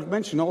would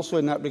mention also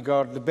in that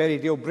regard the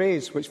Berrydale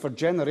Braes, which for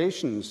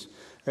generations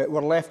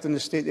were left in the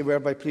state they were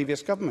by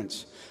previous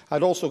governments.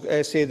 I'd also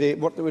say the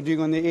work that we're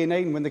doing on the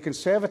A9 when the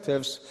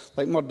Conservatives,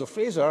 like Murdo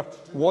Fraser,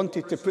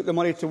 wanted to put the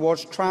money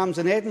towards trams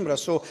in Edinburgh.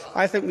 So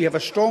I think we have a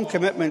strong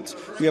commitment.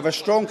 We have a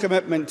strong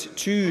commitment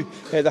to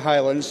the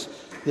Highlands.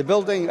 The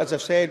building, as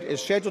I've said,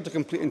 is scheduled to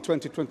complete in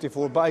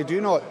 2024, but I do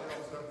not.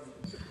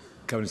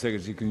 Cabinet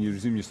Secretary, can you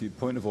resume your seat?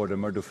 Point of order,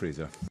 Murdo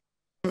Fraser.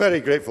 I'm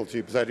very grateful to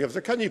you, Presiding Officer.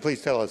 Can you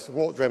please tell us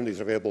what remedies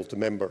are available to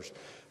members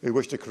who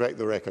wish to correct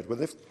the record when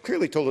they've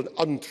clearly told an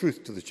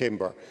untruth to the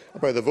Chamber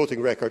about the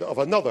voting record of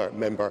another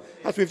member,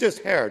 as we've just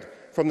heard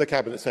from the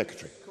Cabinet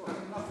Secretary?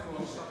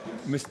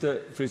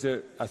 Mr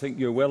Fraser, I think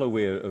you're well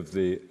aware of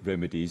the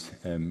remedies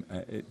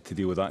to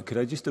deal with that. Could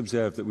I just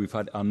observe that we've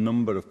had a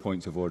number of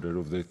points of order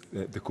over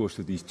the course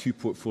of these two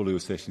portfolio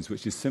sessions,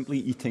 which is simply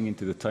eating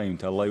into the time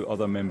to allow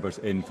other members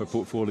in for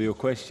portfolio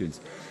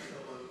questions.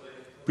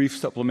 Brief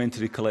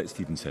supplementary, Colette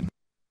Stevenson.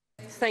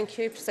 Thank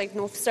you, Presiding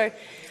Officer.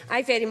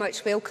 I very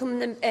much welcome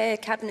the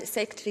Cabinet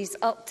Secretary's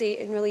update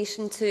in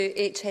relation to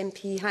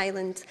HMP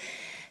Highland.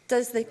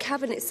 Does the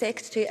Cabinet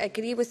Secretary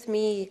agree with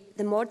me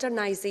the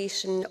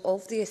modernisation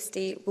of the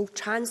estate will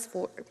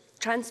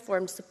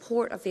transform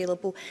support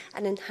available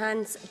and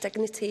enhance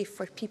dignity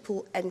for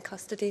people in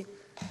custody?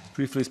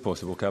 Briefly as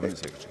possible, Cabinet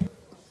Secretary.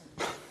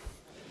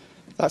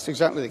 That's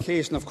exactly the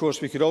case, and of course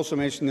we could also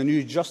mention the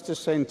new Justice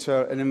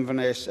Centre in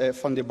Inverness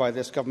funded by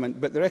this government.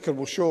 But the record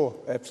will show,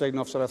 Presiding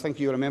Officer, I think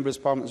you are a member of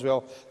this Parliament as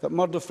well, that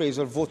Murdo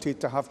Fraser voted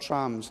to have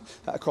trams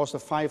at a cost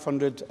of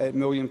 £500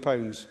 million.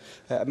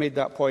 I made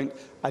that point,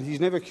 and he's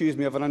never accused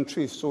me of an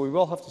untruth, so we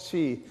will have to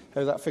see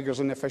how that figures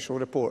in the official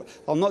report.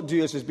 I'll not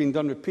do as has been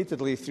done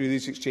repeatedly through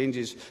these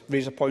exchanges,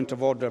 raise a point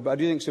of order, but I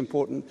do think it's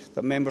important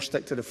that members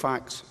stick to the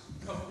facts.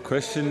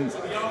 Question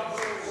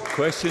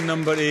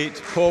number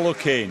 8, Paul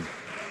O'Kane.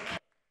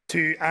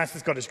 To ask the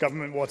Scottish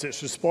Government what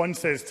its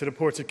response is to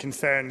reported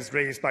concerns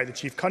raised by the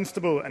Chief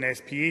Constable and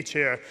SPA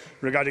Chair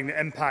regarding the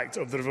impact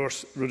of the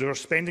reverse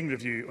spending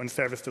review on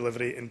service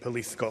delivery in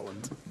Police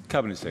Scotland.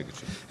 Cabinet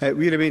Secretary.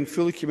 We remain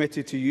fully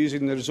committed to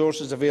using the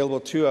resources available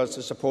to us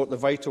to support the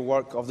vital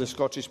work of the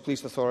Scottish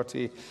Police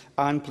Authority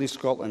and Police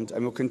Scotland,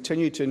 and will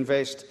continue to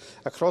invest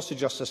across the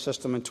justice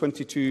system in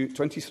 22,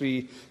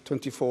 23,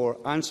 24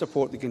 and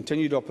support the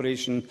continued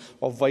operation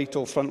of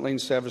vital frontline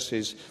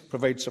services,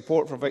 provide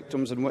support for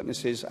victims and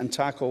witnesses and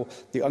tackle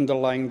the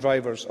underlying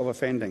drivers of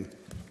offending.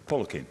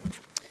 Paul O'Kane.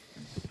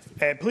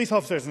 Police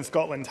officers in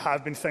Scotland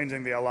have been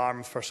sounding the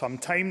alarm for some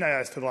time now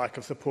as to the lack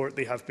of support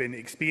they have been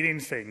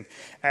experiencing.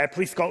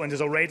 Police Scotland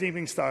is already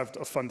being starved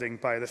of funding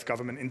by this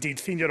government. Indeed,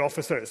 senior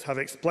officers have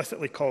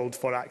explicitly called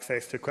for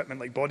access to equipment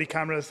like body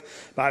cameras,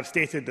 but have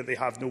stated that they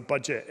have no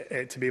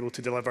budget to be able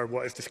to deliver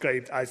what is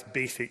described as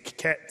basic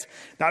kit.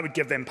 That would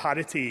give them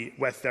parity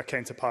with their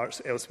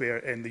counterparts elsewhere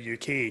in the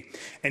UK.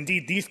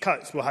 Indeed, these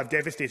cuts will have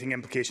devastating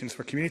implications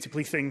for community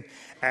policing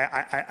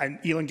and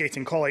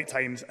elongating call-out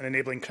times and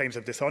enabling crimes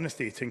of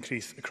dishonesty to increase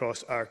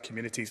across our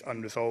communities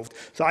unresolved.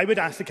 So I would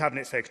ask the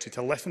Cabinet Secretary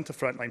to listen to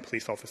frontline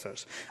police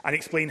officers and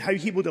explain how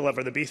he will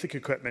deliver the basic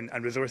equipment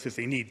and resources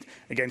they need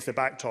against the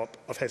backdrop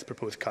of his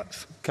proposed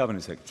cuts.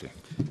 Cabinet Secretary.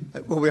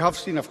 Well, we have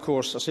seen, of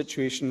course, a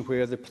situation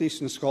where the police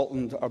in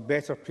Scotland are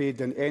better paid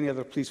than any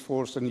other police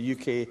force in the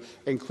UK,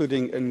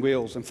 including in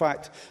Wales. In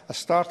fact, a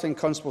starting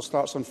constable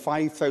starts on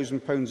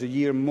 £5,000 a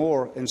year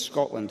more in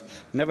Scotland.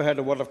 Never heard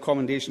a word of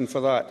commendation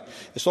for that.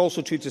 It's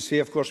also true to say,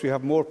 of course, we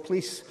have more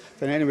police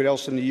than anywhere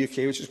else in the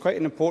UK, which is quite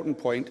an important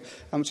point,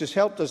 and which has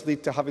helped us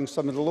lead to having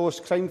some of the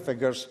lowest crime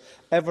figures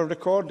ever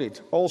recorded,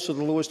 also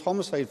the lowest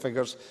homicide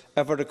figures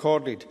ever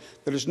recorded.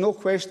 There is no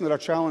question there are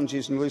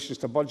challenges in relation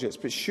to budgets,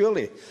 but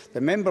surely the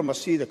member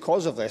must see the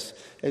cause of this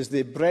is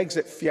the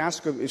Brexit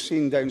fiasco that we've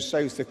seen down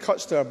south, the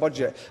cuts to our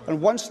budget.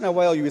 And once in a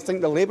while you would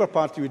think the Labour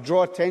Party would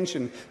draw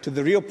attention to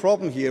the real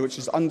problem here, which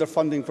is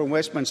underfunding from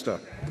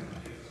Westminster.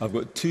 I've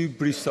got 2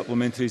 brief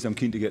supplementaries. I'm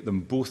keen to get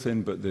them both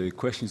in, but the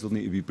questions will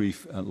need to be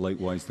brief, and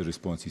likewise the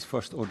responses.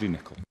 First, Audrey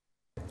Nicholl.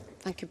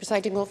 Thank you,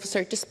 Presiding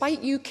Officer.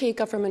 Despite UK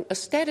Government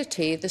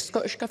austerity, the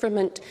Scottish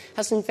Government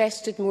has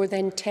invested more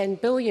than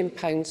 £10 billion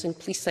in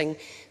policing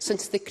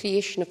since the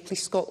creation of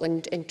Police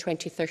Scotland in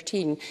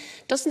 2013.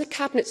 Doesn't the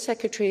Cabinet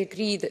Secretary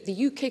agree that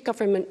the UK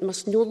Government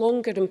must no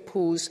longer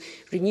impose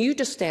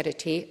renewed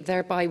austerity,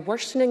 thereby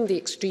worsening the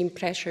extreme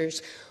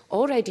pressures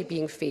already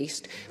being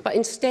faced, but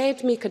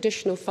instead make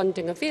additional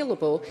funding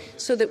available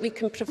so that we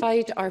can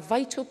provide our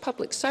vital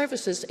public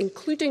services,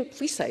 including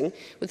policing,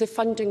 with the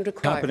funding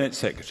required? Cabinet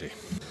Secretary.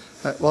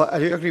 Well, I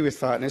do agree with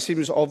that, and it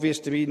seems obvious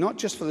to me, not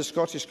just for the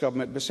Scottish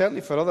Government, but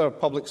certainly for other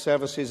public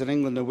services in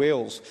England and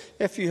Wales.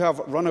 If you have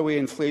runaway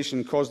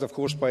inflation caused, of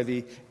course, by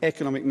the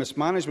economic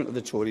mismanagement of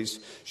the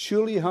Tories,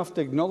 surely you have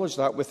to acknowledge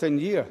that within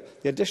a year.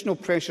 The additional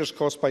pressures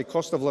caused by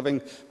cost of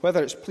living,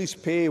 whether it's police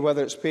pay,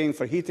 whether it's paying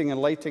for heating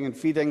and lighting and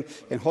feeding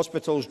in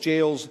hospitals,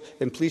 jails,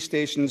 in police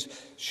stations,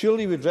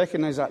 surely we'd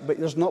recognise that. But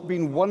there's not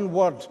been one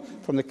word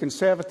from the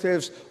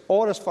Conservatives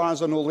or, as far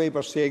as I know,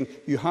 Labour saying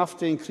you have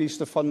to increase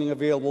the funding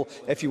available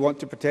if you want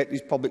to protect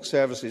these public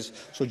services.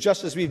 So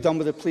just as we've done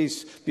with the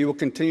police, we will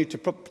continue to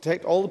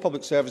protect all the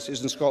public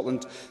services in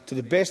Scotland to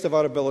the best of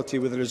our ability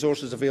with the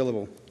resources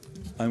available.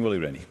 And Willie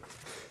Rennie.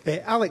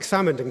 Alex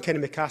Salmond and Kenny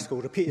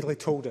McCaskill repeatedly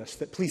told us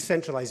that police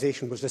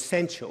centralisation was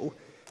essential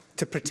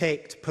to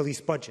protect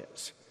police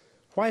budgets.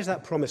 Why has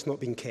that promise not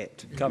been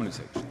kept? Cabinet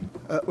Secretary.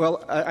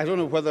 Well, I don't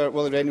know whether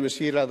Willie Rennie was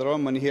here earlier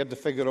on when he heard the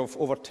figure of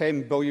over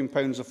 £10 billion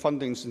of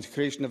funding since the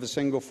creation of the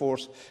single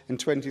force in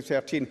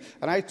 2013.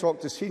 And I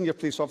talked to senior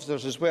police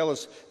officers as well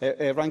as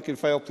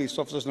rank-and-file police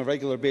officers on a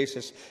regular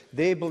basis.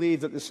 They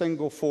believe that the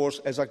single force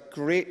is a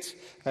great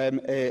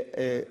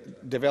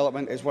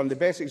development. It's one of the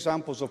best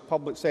examples of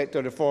public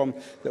sector reform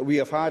that we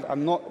have had.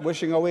 I'm not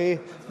wishing away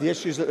the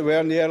issues that there were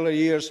in the earlier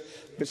years,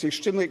 but it's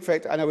extremely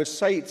effective, and I would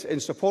cite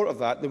in support of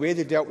that the way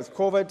they dealt with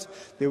COVID,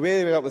 the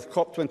way they dealt with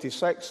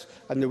COP26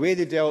 and the way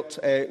they dealt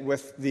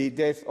with the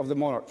death of the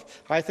monarch.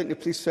 I think the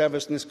police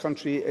service in this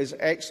country is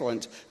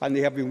excellent and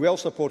they have been well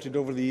supported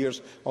over the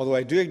years, although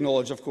I do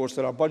acknowledge, of course,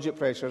 there are budget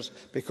pressures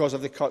because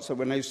of the cuts that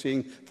we're now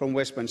seeing from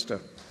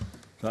Westminster.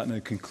 That now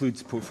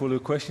concludes portfolio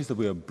questions. There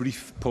will be a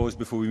brief pause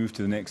before we move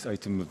to the next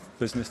item of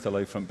business to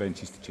allow front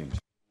benches to change.